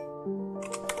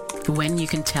 When you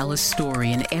can tell a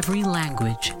story in every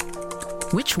language,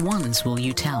 which ones will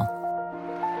you tell?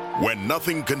 When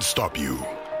nothing can stop you,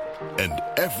 and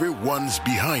everyone's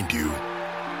behind you,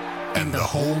 and the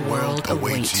whole world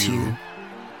awaits you.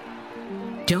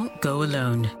 Don't go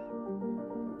alone.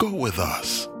 Go with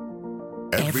us.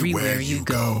 Everywhere you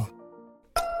go.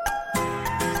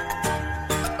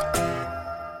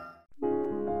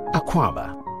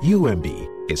 Aquaba, UMB,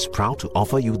 is proud to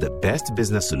offer you the best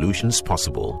business solutions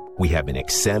possible. We have been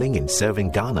excelling in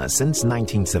serving Ghana since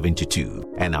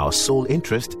 1972, and our sole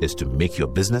interest is to make your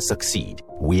business succeed.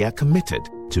 We are committed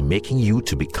to making you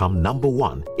to become number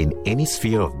 1 in any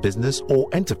sphere of business or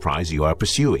enterprise you are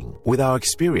pursuing. With our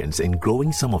experience in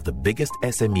growing some of the biggest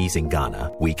SMEs in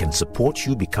Ghana, we can support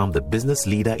you become the business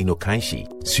leader in Okaishie,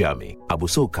 Suame,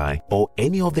 Abusokai, or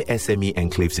any of the SME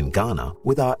enclaves in Ghana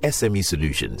with our SME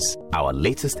solutions. Our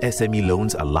latest SME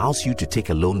loans allows you to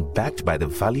take a loan backed by the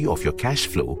value of your cash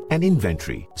flow and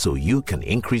inventory so you can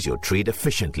increase your trade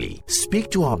efficiently. Speak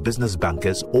to our business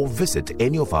bankers or visit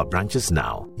any of our branches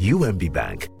now. UMB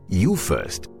Bank, you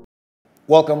first.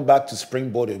 Welcome back to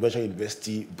Springboard, your virtual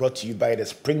university, brought to you by the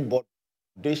Springboard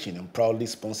Foundation and proudly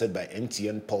sponsored by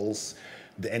MTN Pulse,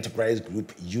 the Enterprise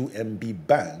Group, UMB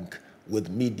Bank, with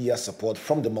media support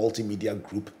from the Multimedia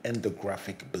Group and the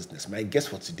Graphic Business. My guest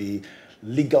for today,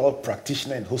 legal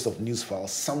practitioner and host of Newsfile,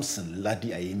 Samson Ladi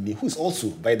Ayenini, who is also,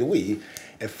 by the way,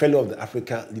 a fellow of the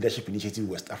Africa Leadership Initiative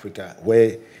West Africa,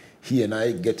 where he and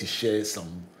I get to share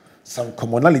some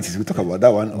commonalities. We talk about that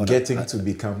one. Getting to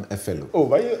become a fellow. Oh,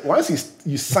 but once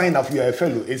you sign up, you are a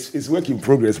fellow. It's work in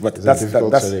progress, but that's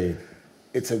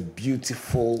it's a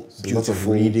beautiful lot of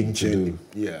reading journey. to do.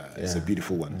 Yeah, it's a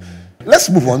beautiful one. Let's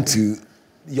move on to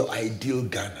your ideal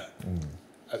Ghana.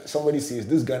 Somebody says,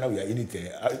 this Ghana, we are in it.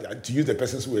 To use the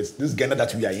person's words, this Ghana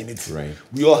that we are in it. Right.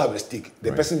 We all have a stake.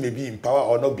 The person may be in power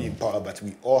or not be in power, but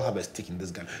we all have a stake in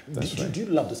this Ghana. Do you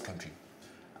love this country?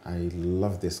 I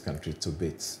love this country to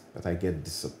bits, but I get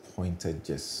disappointed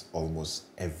just almost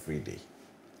every day.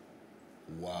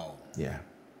 Wow. Yeah.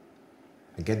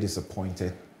 I get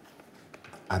disappointed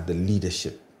at the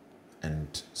leadership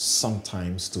and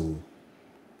sometimes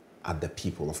at the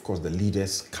people. Of course, the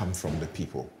leaders come from the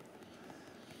people.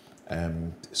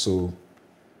 So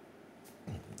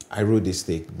I wrote this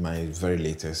take, my very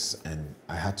latest, and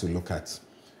I had to look at,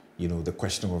 the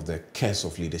question of the curse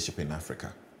of leadership in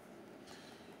Africa,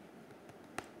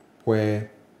 where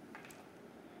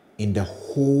in the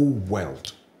whole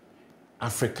world,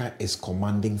 Africa is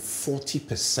commanding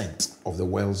 40% of the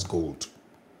world's gold.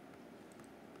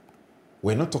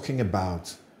 We're not talking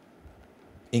about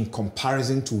in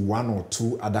comparison to one or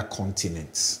two other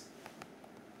continents,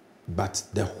 but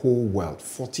the whole world.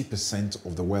 40%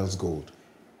 of the world's gold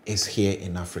is here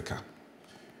in Africa.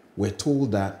 We're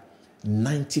told that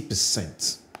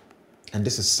 90%, and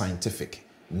this is scientific,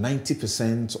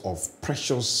 90% of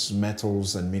precious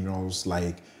metals and minerals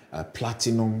like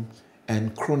platinum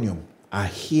and chromium are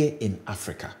here in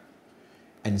Africa.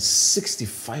 And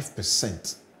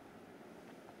 65%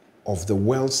 of the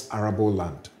world's arable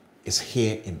land is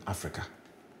here in Africa.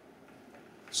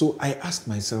 So I ask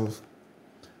myself,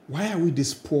 why are we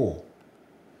this poor?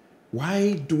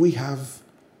 Why do we have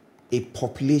a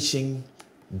population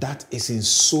that is in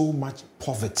so much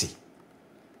poverty?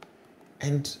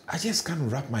 And I just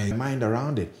can't wrap my mind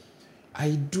around it.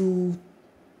 I do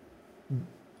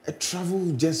a travel,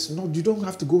 you don't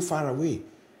have to go far away.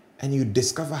 And you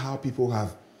discover how people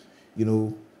have,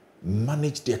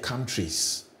 managed their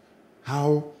countries,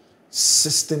 how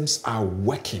systems are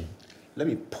working. Let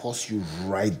me pause you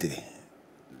right there,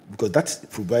 because that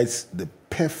provides the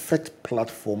perfect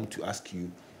platform to ask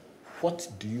you, what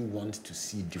do you want to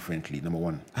see differently, number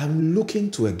one? I'm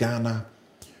looking to a Ghana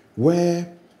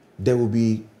where there will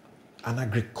be an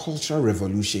agricultural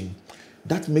revolution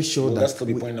that makes sure That's to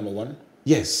be point number one?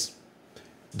 Yes.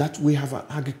 That we have an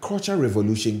agricultural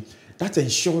revolution that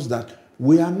ensures that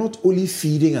we are not only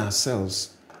feeding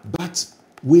ourselves, but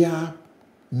we are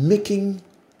making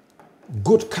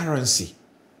good currency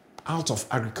out of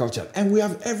agriculture. And we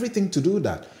have everything to do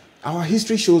that. Our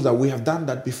history shows that we have done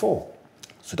that before.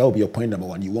 So that will be your point number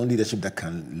one. You want leadership that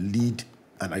can lead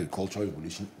an agricultural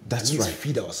revolution. That's right.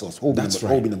 Feed ourselves. That's right.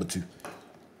 What will be number two?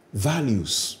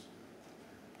 Values.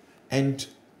 And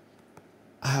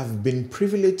I have been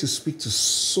privileged to speak to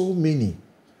so many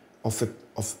of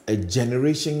a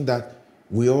generation that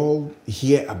we all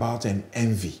hear about and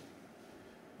envy.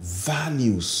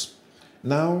 Values.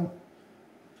 Now,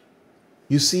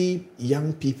 you see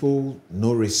young people,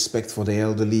 no respect for the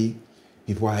elderly.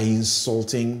 People are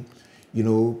insulting,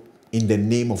 in the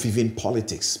name of even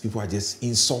politics. People are just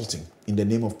insulting in the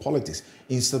name of politics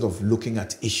instead of looking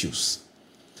at issues.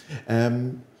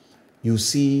 You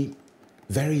see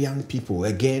very young people,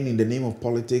 again, in the name of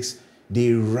politics,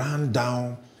 they ran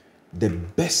down the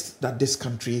best that this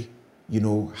country,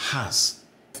 has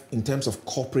in terms of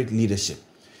corporate leadership.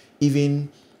 Even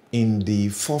in the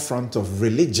forefront of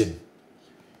religion,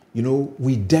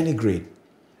 we denigrate.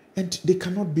 And they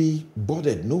cannot be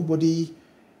bothered. Nobody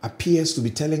appears to be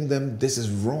telling them this is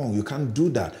wrong, you can't do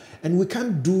that. And we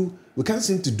can't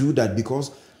seem to do that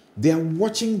because they are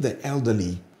watching the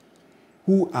elderly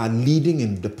who are leading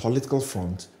in the political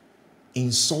front,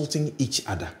 insulting each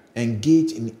other,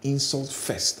 engage in insult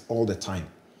fest all the time.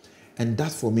 And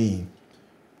that for me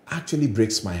actually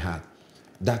breaks my heart,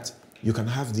 that you can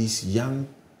have these young,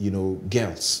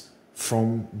 girls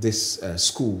from this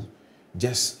school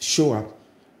just show up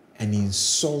and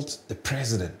insult the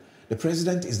president. The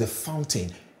president is the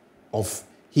fountain of,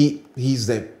 he's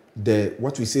the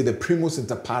what we say, the primus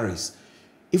inter pares.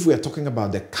 If we are talking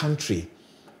about the country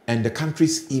and the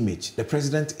country's image, the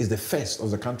president is the first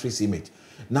of the country's image.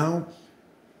 Now,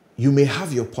 you may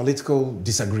have your political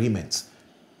disagreements,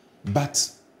 but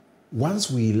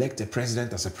once we elect a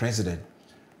president as a president,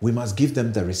 we must give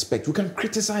them the respect. We can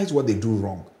criticize what they do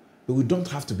wrong, but we don't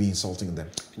have to be insulting them.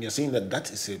 And you're saying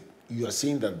you are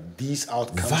saying that these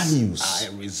outcomes values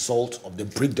are a result of the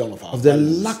breakdown of our of the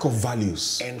values. lack of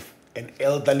values. And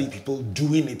elderly people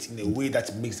doing it in a way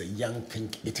that makes the young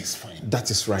think it is fine.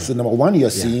 That is right. So number one you're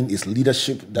saying is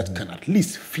leadership that can at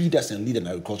least feed us and lead an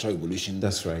agricultural revolution.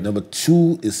 That's right. Number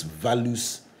two is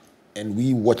values, and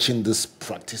we watching this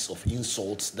practice of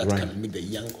insults that can make the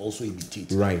young also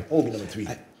imitate. Right. What will be number three?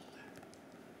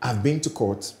 I've been to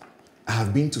court. I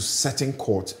have been to certain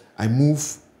court. I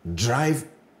drive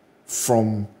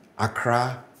from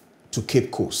Accra to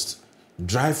Cape Coast,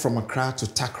 drive from Accra to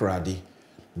Takoradi,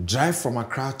 drive from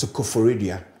Accra to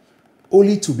Koforidua,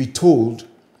 only to be told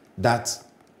that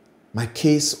my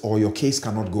case or your case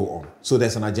cannot go on. So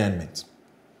there's an adjournment.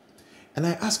 And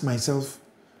I ask myself,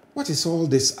 what is all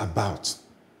this about?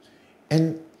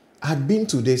 And I had been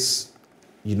to this,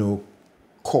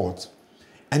 court,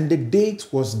 and the date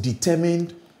was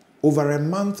determined over a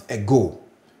month ago.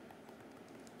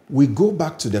 We go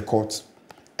back to the court,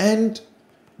 and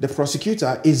the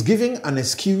prosecutor is giving an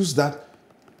excuse that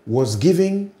was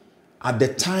given at the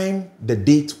time the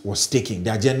date was taken,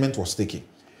 the adjournment was taken.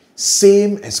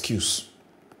 Same excuse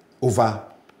over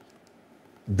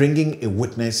bringing a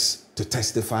witness to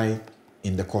testify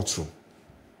in the courtroom.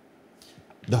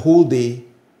 the whole day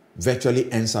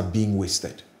virtually ends up being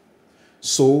wasted.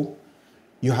 So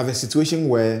you have a situation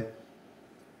where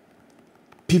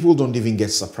people don't even get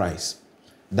surprised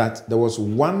that there was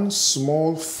one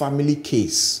small family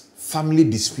case, family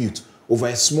dispute over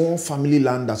a small family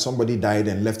land that somebody died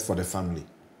and left for the family.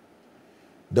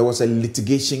 There was a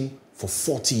litigation for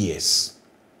 40 years.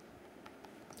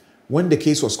 When the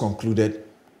case was concluded,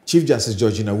 Chief Justice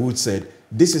Georgina Wood said,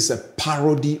 "This is a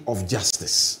parody of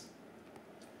justice."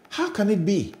 How can it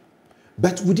be?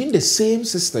 But within the same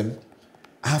system,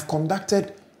 I have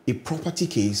conducted a property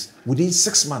case within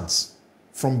 6 months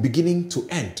from beginning to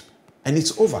end, and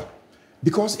it's over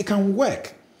because it can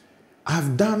work.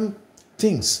 I've done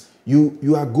things.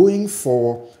 You are going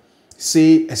for,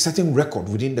 say, a certain record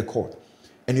within the court,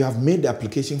 and you have made the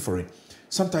application for it.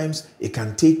 Sometimes it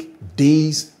can take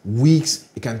days, weeks,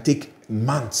 it can take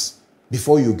months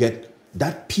before you get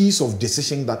that piece of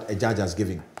decision that a judge has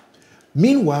given.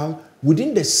 Meanwhile,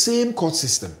 within the same court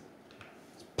system,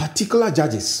 particular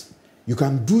judges, you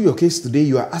can do your case today,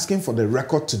 you are asking for the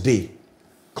record today.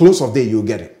 Close of day, you'll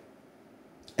get it.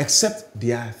 Except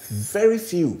there are very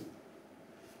few.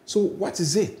 So what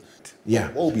is it? Yeah.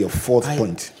 What will be your fourth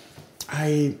point?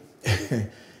 I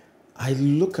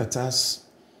look at us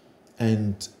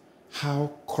and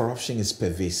how corruption is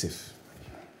pervasive.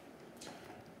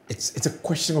 It's a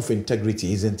question of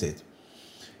integrity, isn't it?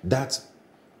 That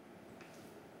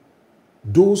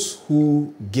those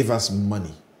who give us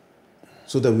money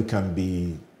so that we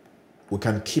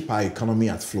can keep our economy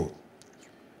afloat,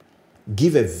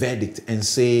 give a verdict and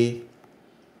say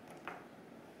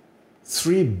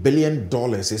 $3 billion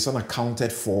is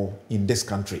unaccounted for in this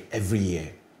country every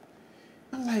year.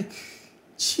 I'm like,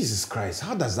 Jesus Christ,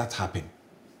 how does that happen?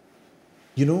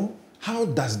 You know, how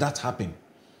does that happen?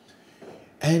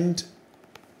 And,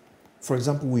 for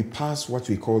example, we passed what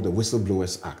we call the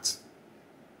Whistleblowers Act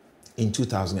in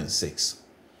 2006.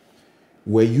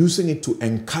 We're using it to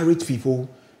encourage people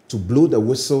to blow the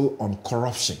whistle on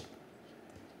corruption.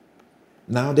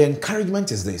 Now, the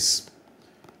encouragement is this.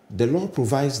 The law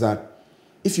provides that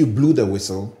if you blew the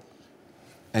whistle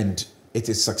and it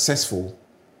is successful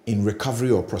in recovery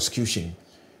or prosecution,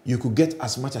 you could get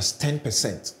as much as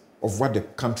 10% of what the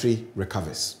country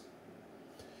recovers.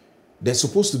 There's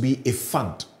supposed to be a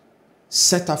fund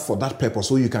set up for that purpose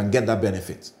so you can get that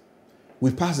benefit. We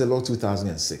passed the law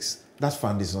 2006. That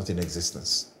fund is not in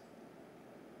existence.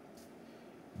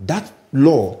 That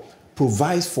law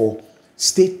provides for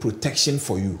state protection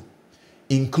for you,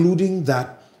 including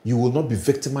that you will not be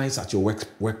victimized at your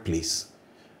workplace.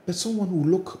 But someone will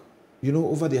look,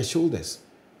 over their shoulders.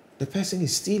 The person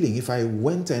is stealing. If I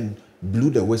went and blew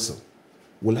the whistle,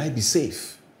 will I be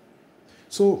safe?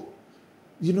 So,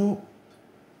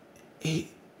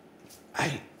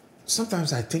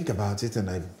 sometimes I think about it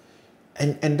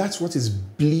and that's what is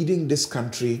bleeding this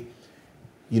country,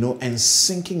 and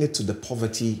sinking it to the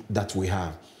poverty that we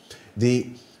have.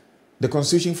 The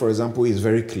Constitution, for example, is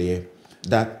very clear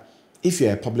that if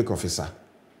you're a public officer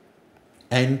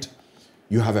and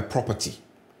you have a property,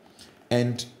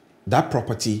 and that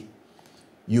property,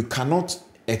 you cannot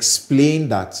explain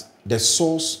that the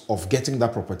source of getting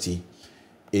that property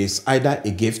is either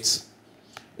a gift,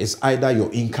 is either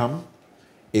your income,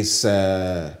 is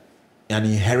an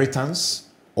inheritance,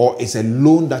 or it's a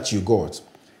loan that you got,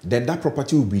 then that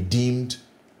property will be deemed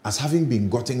as having been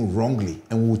gotten wrongly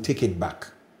and we'll take it back.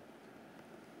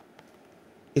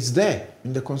 It's there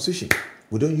in the Constitution.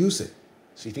 We don't use it.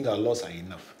 So you think our laws are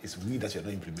enough? It's we that you're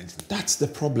not implementing. That's the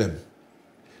problem.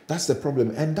 That's the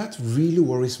problem. And that really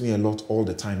worries me a lot all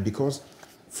the time, because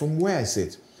from where I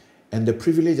sit and the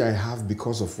privilege I have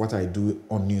because of what I do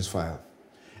on Newsfile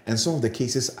and some of the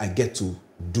cases I get to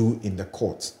do in the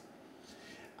court,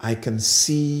 I can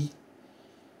see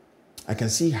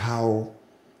how,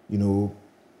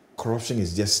 corruption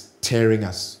is just tearing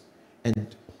us.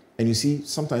 And you see,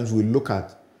 sometimes we look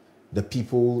at the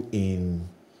people in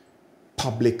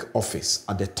public office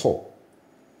at the top,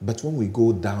 but when we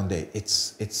go down there,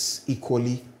 it's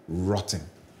equally rotten.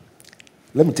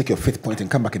 Let me take your fifth point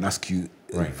and come back and ask you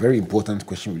a very important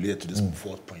question related to this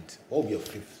fourth point. What will be your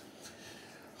fifth?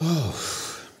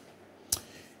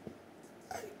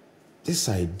 This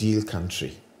ideal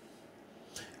country.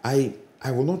 I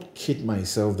will not kid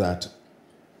myself that,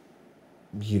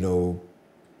 you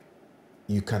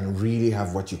can really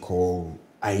have what you call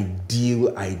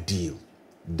ideal.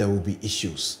 There will be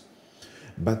issues.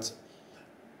 But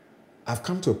I've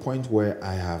come to a point where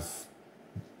I've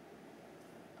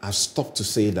stopped to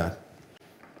say that,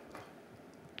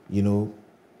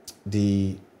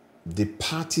 the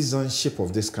partisanship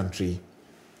of this country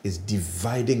is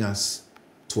dividing us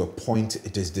to a point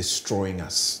it is destroying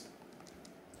us.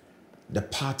 The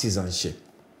partisanship,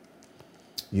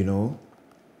 you know.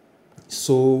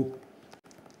 So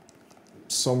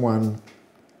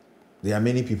there are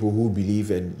many people who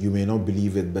believe, and you may not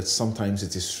believe it, but sometimes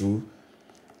it is true,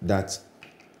 that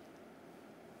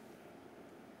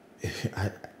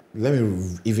let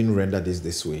me even render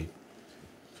this way.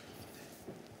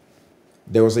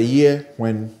 There was a year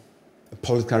when a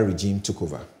political regime took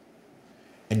over,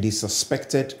 and they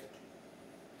suspected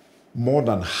more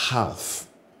than half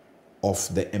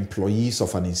of the employees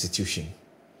of an institution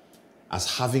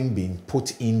as having been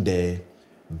put in there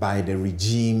by the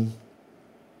regime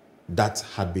that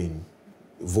had been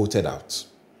voted out.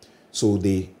 So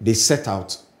they set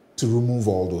out to remove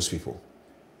all those people.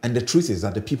 And the truth is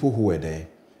that the people who were there,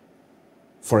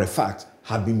 for a fact,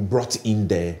 had been brought in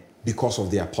there because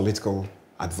of their political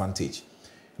advantage.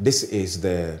 This is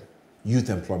the Youth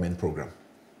Employment Program.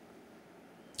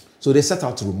 So they set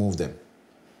out to remove them.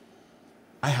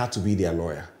 I had to be their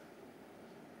lawyer.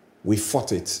 We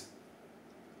fought it,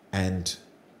 and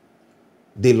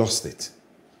they lost it.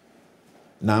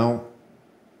 Now,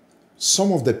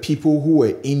 some of the people who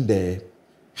were in there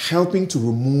helping to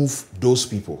remove those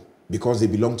people because they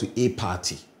belong to a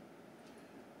party,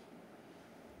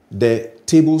 the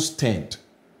tables turned,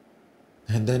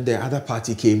 and then the other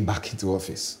party came back into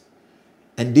office.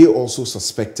 And they also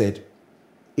suspected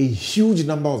a huge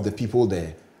number of the people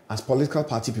there as political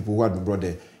party people who had been brought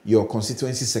there, your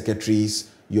constituency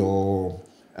secretaries, your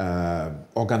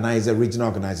regional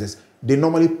organizers. They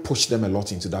normally push them a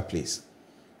lot into that place.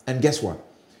 And guess what?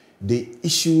 They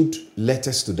issued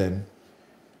letters to them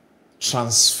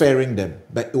transferring them,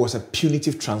 but it was a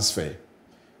punitive transfer.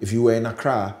 If you were in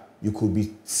Accra, you could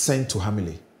be sent to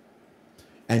Hamile,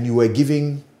 and you were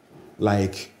giving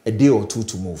like a day or two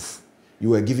to move. You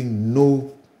were giving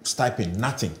no stipend,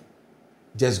 nothing.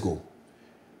 Just go.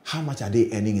 How much are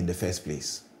they earning in the first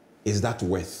place? Is that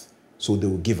worth? So they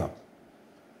will give up.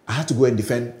 I had to go and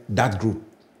defend that group.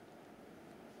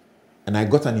 And I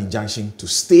got an injunction to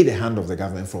stay the hand of the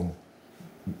government from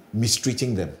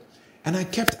mistreating them. And I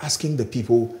kept asking the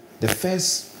people, the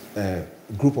first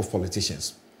group of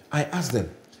politicians, I asked them,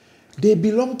 they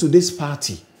belong to this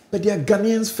party, but they are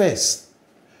Ghanaians first.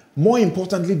 More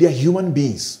importantly, they are human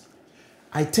beings.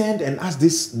 I turned and asked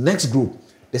this next group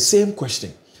the same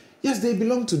question. Yes, they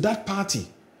belong to that party,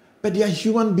 but they are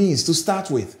human beings to start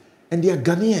with, and they are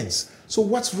Ghanaians. So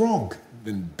what's wrong?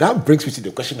 Then that brings me to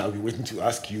the question I'll be waiting to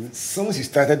ask you since you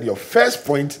started your first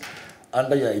point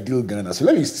under your ideal Ghana. So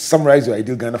let me summarize your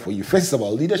ideal Ghana for you. First is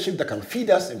about leadership that can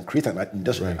feed us and create an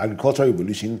industrial agricultural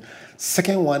revolution.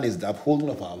 Second one is the upholding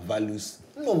of our values.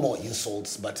 No more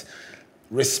insults, but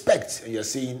respect. And you're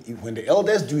saying when the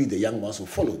elders do it, the young ones will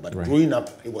follow. But growing up,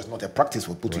 it was not a practice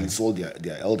for people to insult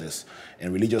their elders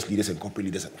and religious leaders and corporate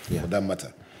leaders for that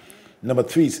matter. Number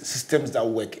three is systems that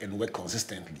work and work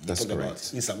consistently. That's correct.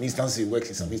 About, in some instances it works,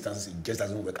 in some instances it just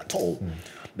doesn't work at all.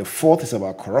 The fourth is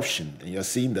about corruption. And you're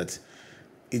saying that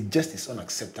it just is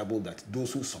unacceptable that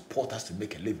those who support us to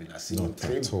make a living are seeing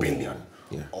 $3 billion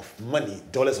of money,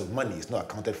 dollars of money is not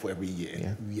accounted for every year.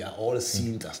 Yeah. We are all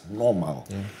seeing it as normal.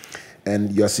 Yeah.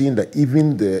 And you're seeing that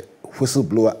even the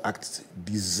Whistleblower Act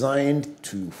designed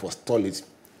to forestall it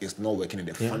is not working and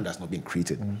the fund has not been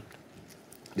created.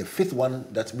 The fifth one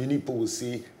that many people will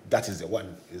say that is the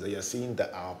one is that you're seeing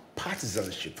that our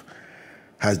partisanship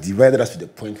has divided us to the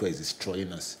point where it's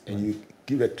destroying us. And you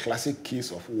give a classic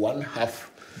case of one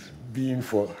half being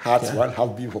for Hearts, one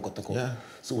half being for Kotoko. Yeah.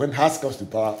 So when Hearts comes to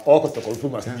power, all Kotoko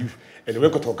people must leave. And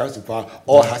when Kotoko comes to power,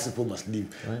 all Hearts people must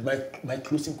leave. My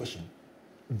closing question,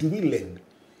 do we learn?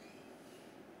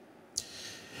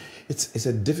 It's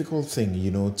a difficult thing,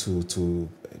 you know, to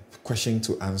question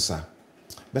to answer.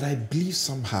 But I believe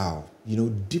somehow, you know,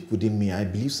 deep within me, I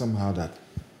believe somehow that,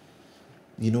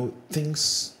 you know,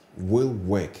 things will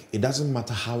work. It doesn't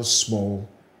matter how small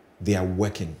they are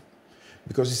working.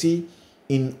 Because you see,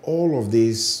 in all of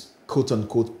this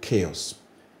quote-unquote chaos,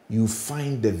 you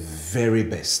find the very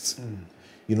best.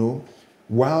 You know,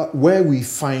 where we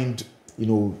find, you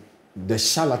know, the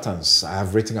charlatans, I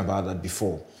have written about that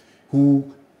before,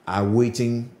 who are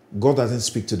waiting, God doesn't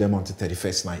speak to them until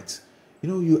 31st night. You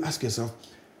know, you ask yourself,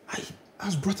 I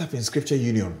was brought up in Scripture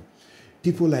Union.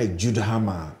 People like Judah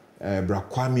Hammer,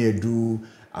 Kwame Edu,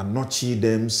 Anochi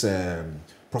Dems,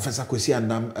 Professor Kwesi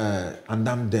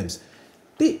Andam Dems,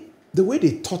 the way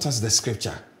they taught us the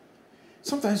Scripture,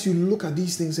 sometimes you look at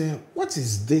these things and say, what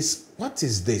is this? What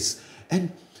is this?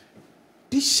 And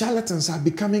these charlatans are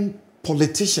becoming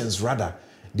politicians, rather.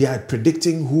 They are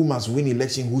predicting who must win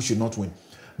election, who should not win.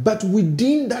 But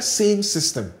within that same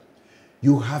system,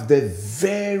 you have the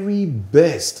very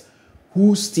best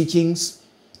whose teachings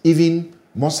even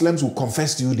Muslims will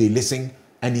confess to you, they listen,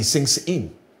 and he sinks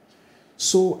in.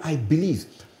 So I believe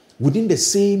within the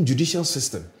same judicial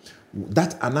system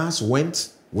that Anas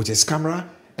went with his camera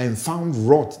and found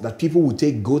wrought that people would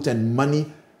take goat and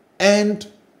money and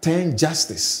turn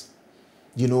justice,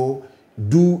 do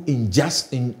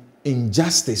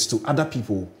injustice to other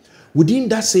people. Within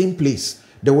that same place,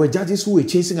 there were judges who were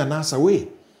chasing Anas away,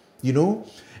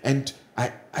 and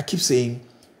I keep saying,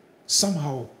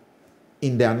 somehow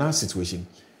in the Anas situation,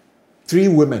 3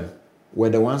 women were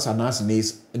the ones Anas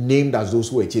named as those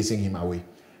who were chasing him away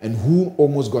and who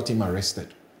almost got him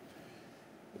arrested.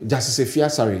 Justice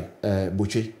Efiasari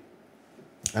Buche,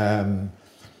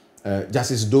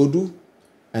 Justice Dodu,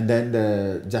 and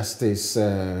then Justice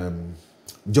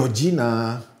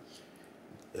Georgina,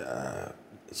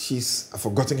 I've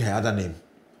forgotten her other name.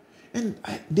 And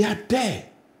they are there.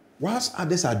 Whilst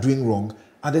others are doing wrong,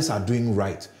 others are doing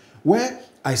right. Where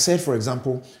I said, for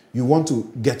example, you want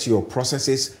to get your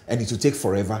processes and it will take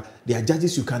forever, there are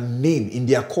judges you can name in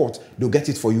their court, they'll get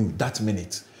it for you that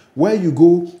minute. Where you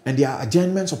go and there are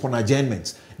adjournments upon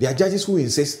adjournments, there are judges who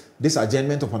insist this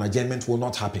adjournment upon adjournment will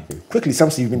not happen. Quickly,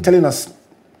 Samson, you've been telling us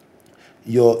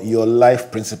your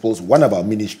life principles, 1 about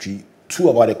ministry, 2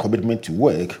 about a commitment to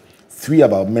work, 3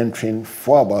 about mentoring,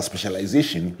 4 about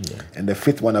specialization, and the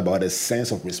 5th one about a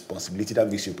sense of responsibility that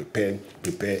makes you prepare.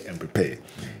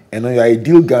 And on your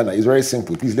ideal Ghana, it's very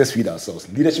simple. Please, let's feed ourselves.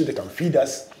 Leadership that can feed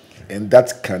us and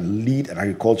that can lead an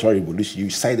agricultural revolution.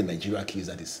 You cite the Nigeria case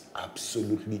that is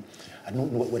absolutely, I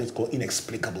don't know what it's called,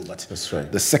 inexplicable, but that's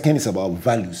right. The second is about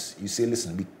values. You say,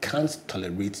 listen, we can't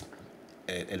tolerate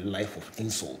a life of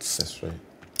insults. That's right.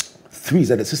 3 is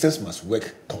that the systems must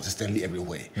work consistently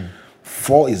everywhere.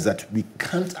 4 is that we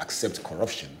can't accept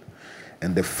corruption.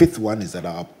 And the 5th one is that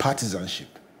our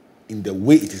partisanship in the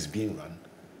way it is being run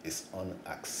is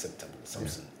unacceptable.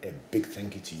 Samson, a big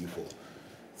thank you to you for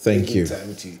taking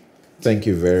time to Thank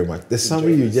you very much. The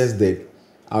summary you just did,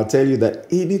 I'll tell you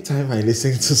that anytime I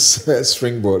listen to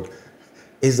Springboard,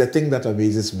 is the thing that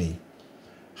amazes me.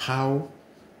 How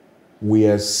we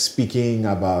are speaking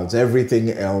about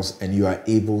everything else and you are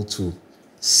able to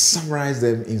summarize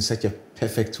them in such a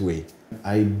perfect way.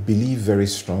 I believe very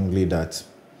strongly that,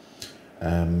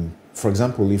 for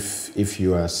example, if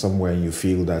you are somewhere and you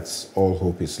feel that all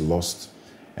hope is lost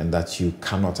and that you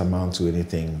cannot amount to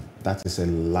anything, that is a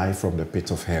lie from the pit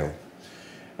of hell.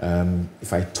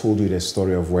 If I told you the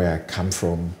story of where I come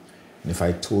from, and if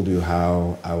I told you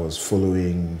how I was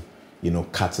following,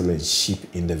 cattle and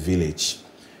sheep in the village,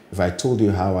 if I told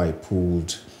you how I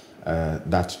pulled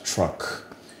that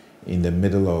truck in the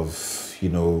middle of,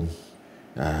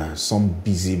 some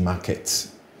busy market,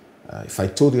 if I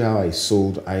told you how I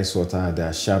sold ice water at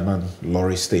the Sherman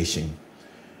lorry station,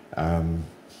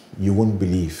 you wouldn't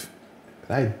believe.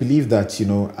 I believe that,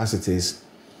 as it is,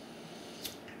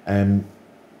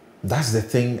 that's the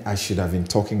thing I should have been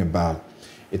talking about.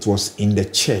 It was in the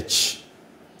church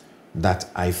that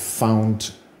I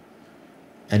found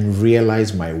and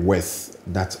realized my worth,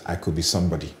 that I could be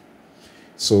somebody.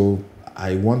 So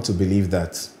I want to believe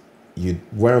that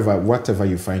whatever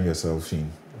you find yourself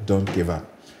in, don't give up.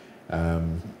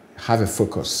 Have a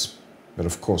focus. But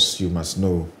of course, you must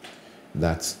know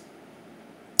that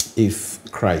if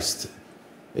Christ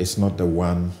is not the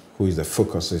one who is the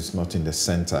focus, is not in the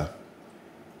center,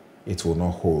 it will not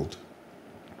hold.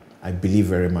 I believe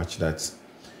very much that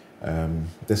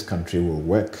this country will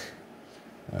work,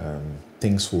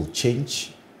 things will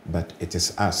change, but it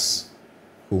is us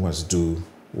who must do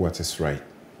what is right.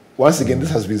 Once again,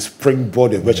 this has been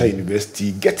Springboard of Virtual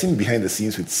University, getting behind the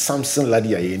scenes with Samson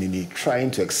Ladi Ayenini,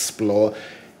 trying to explore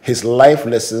his life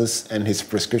lessons and his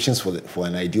prescriptions for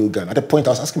an ideal Ghana. At the point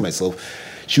I was asking myself,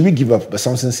 should we give up? But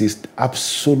Samson says,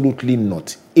 absolutely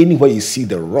not. Anywhere you see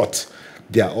the rot,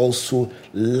 there are also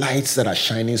lights that are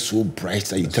shining so bright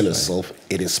that you tell yourself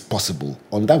it is possible.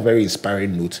 On that very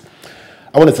inspiring note,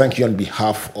 I want to thank you on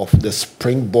behalf of the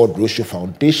Springboard Roadshow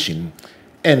Foundation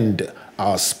and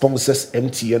our sponsors,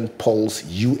 MTN, Pulse,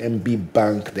 UMB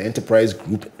Bank, the Enterprise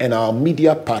Group, and our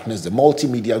media partners, the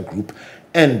Multimedia Group,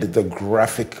 and the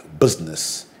Graphic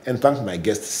Business. And thank my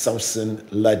guest, Samson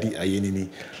Ladi Ayenini.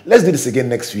 Let's do this again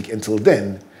next week. Until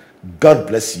then, God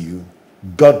bless you,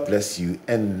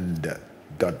 and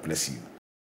God bless you.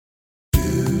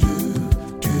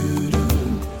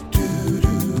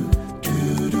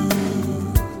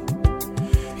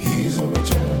 He's on a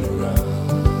turn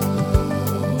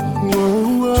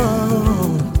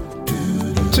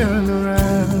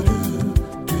around.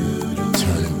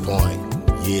 Turning point,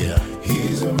 yeah.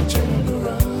 He's on a turn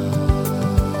around.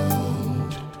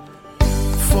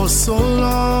 so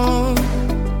long,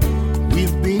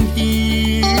 we've been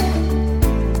here,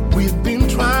 we've been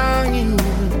trying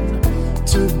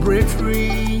to break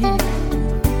free,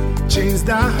 chains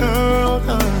that hurt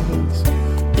us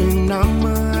in our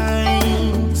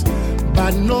minds,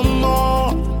 but no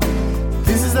more.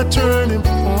 This is a turning point.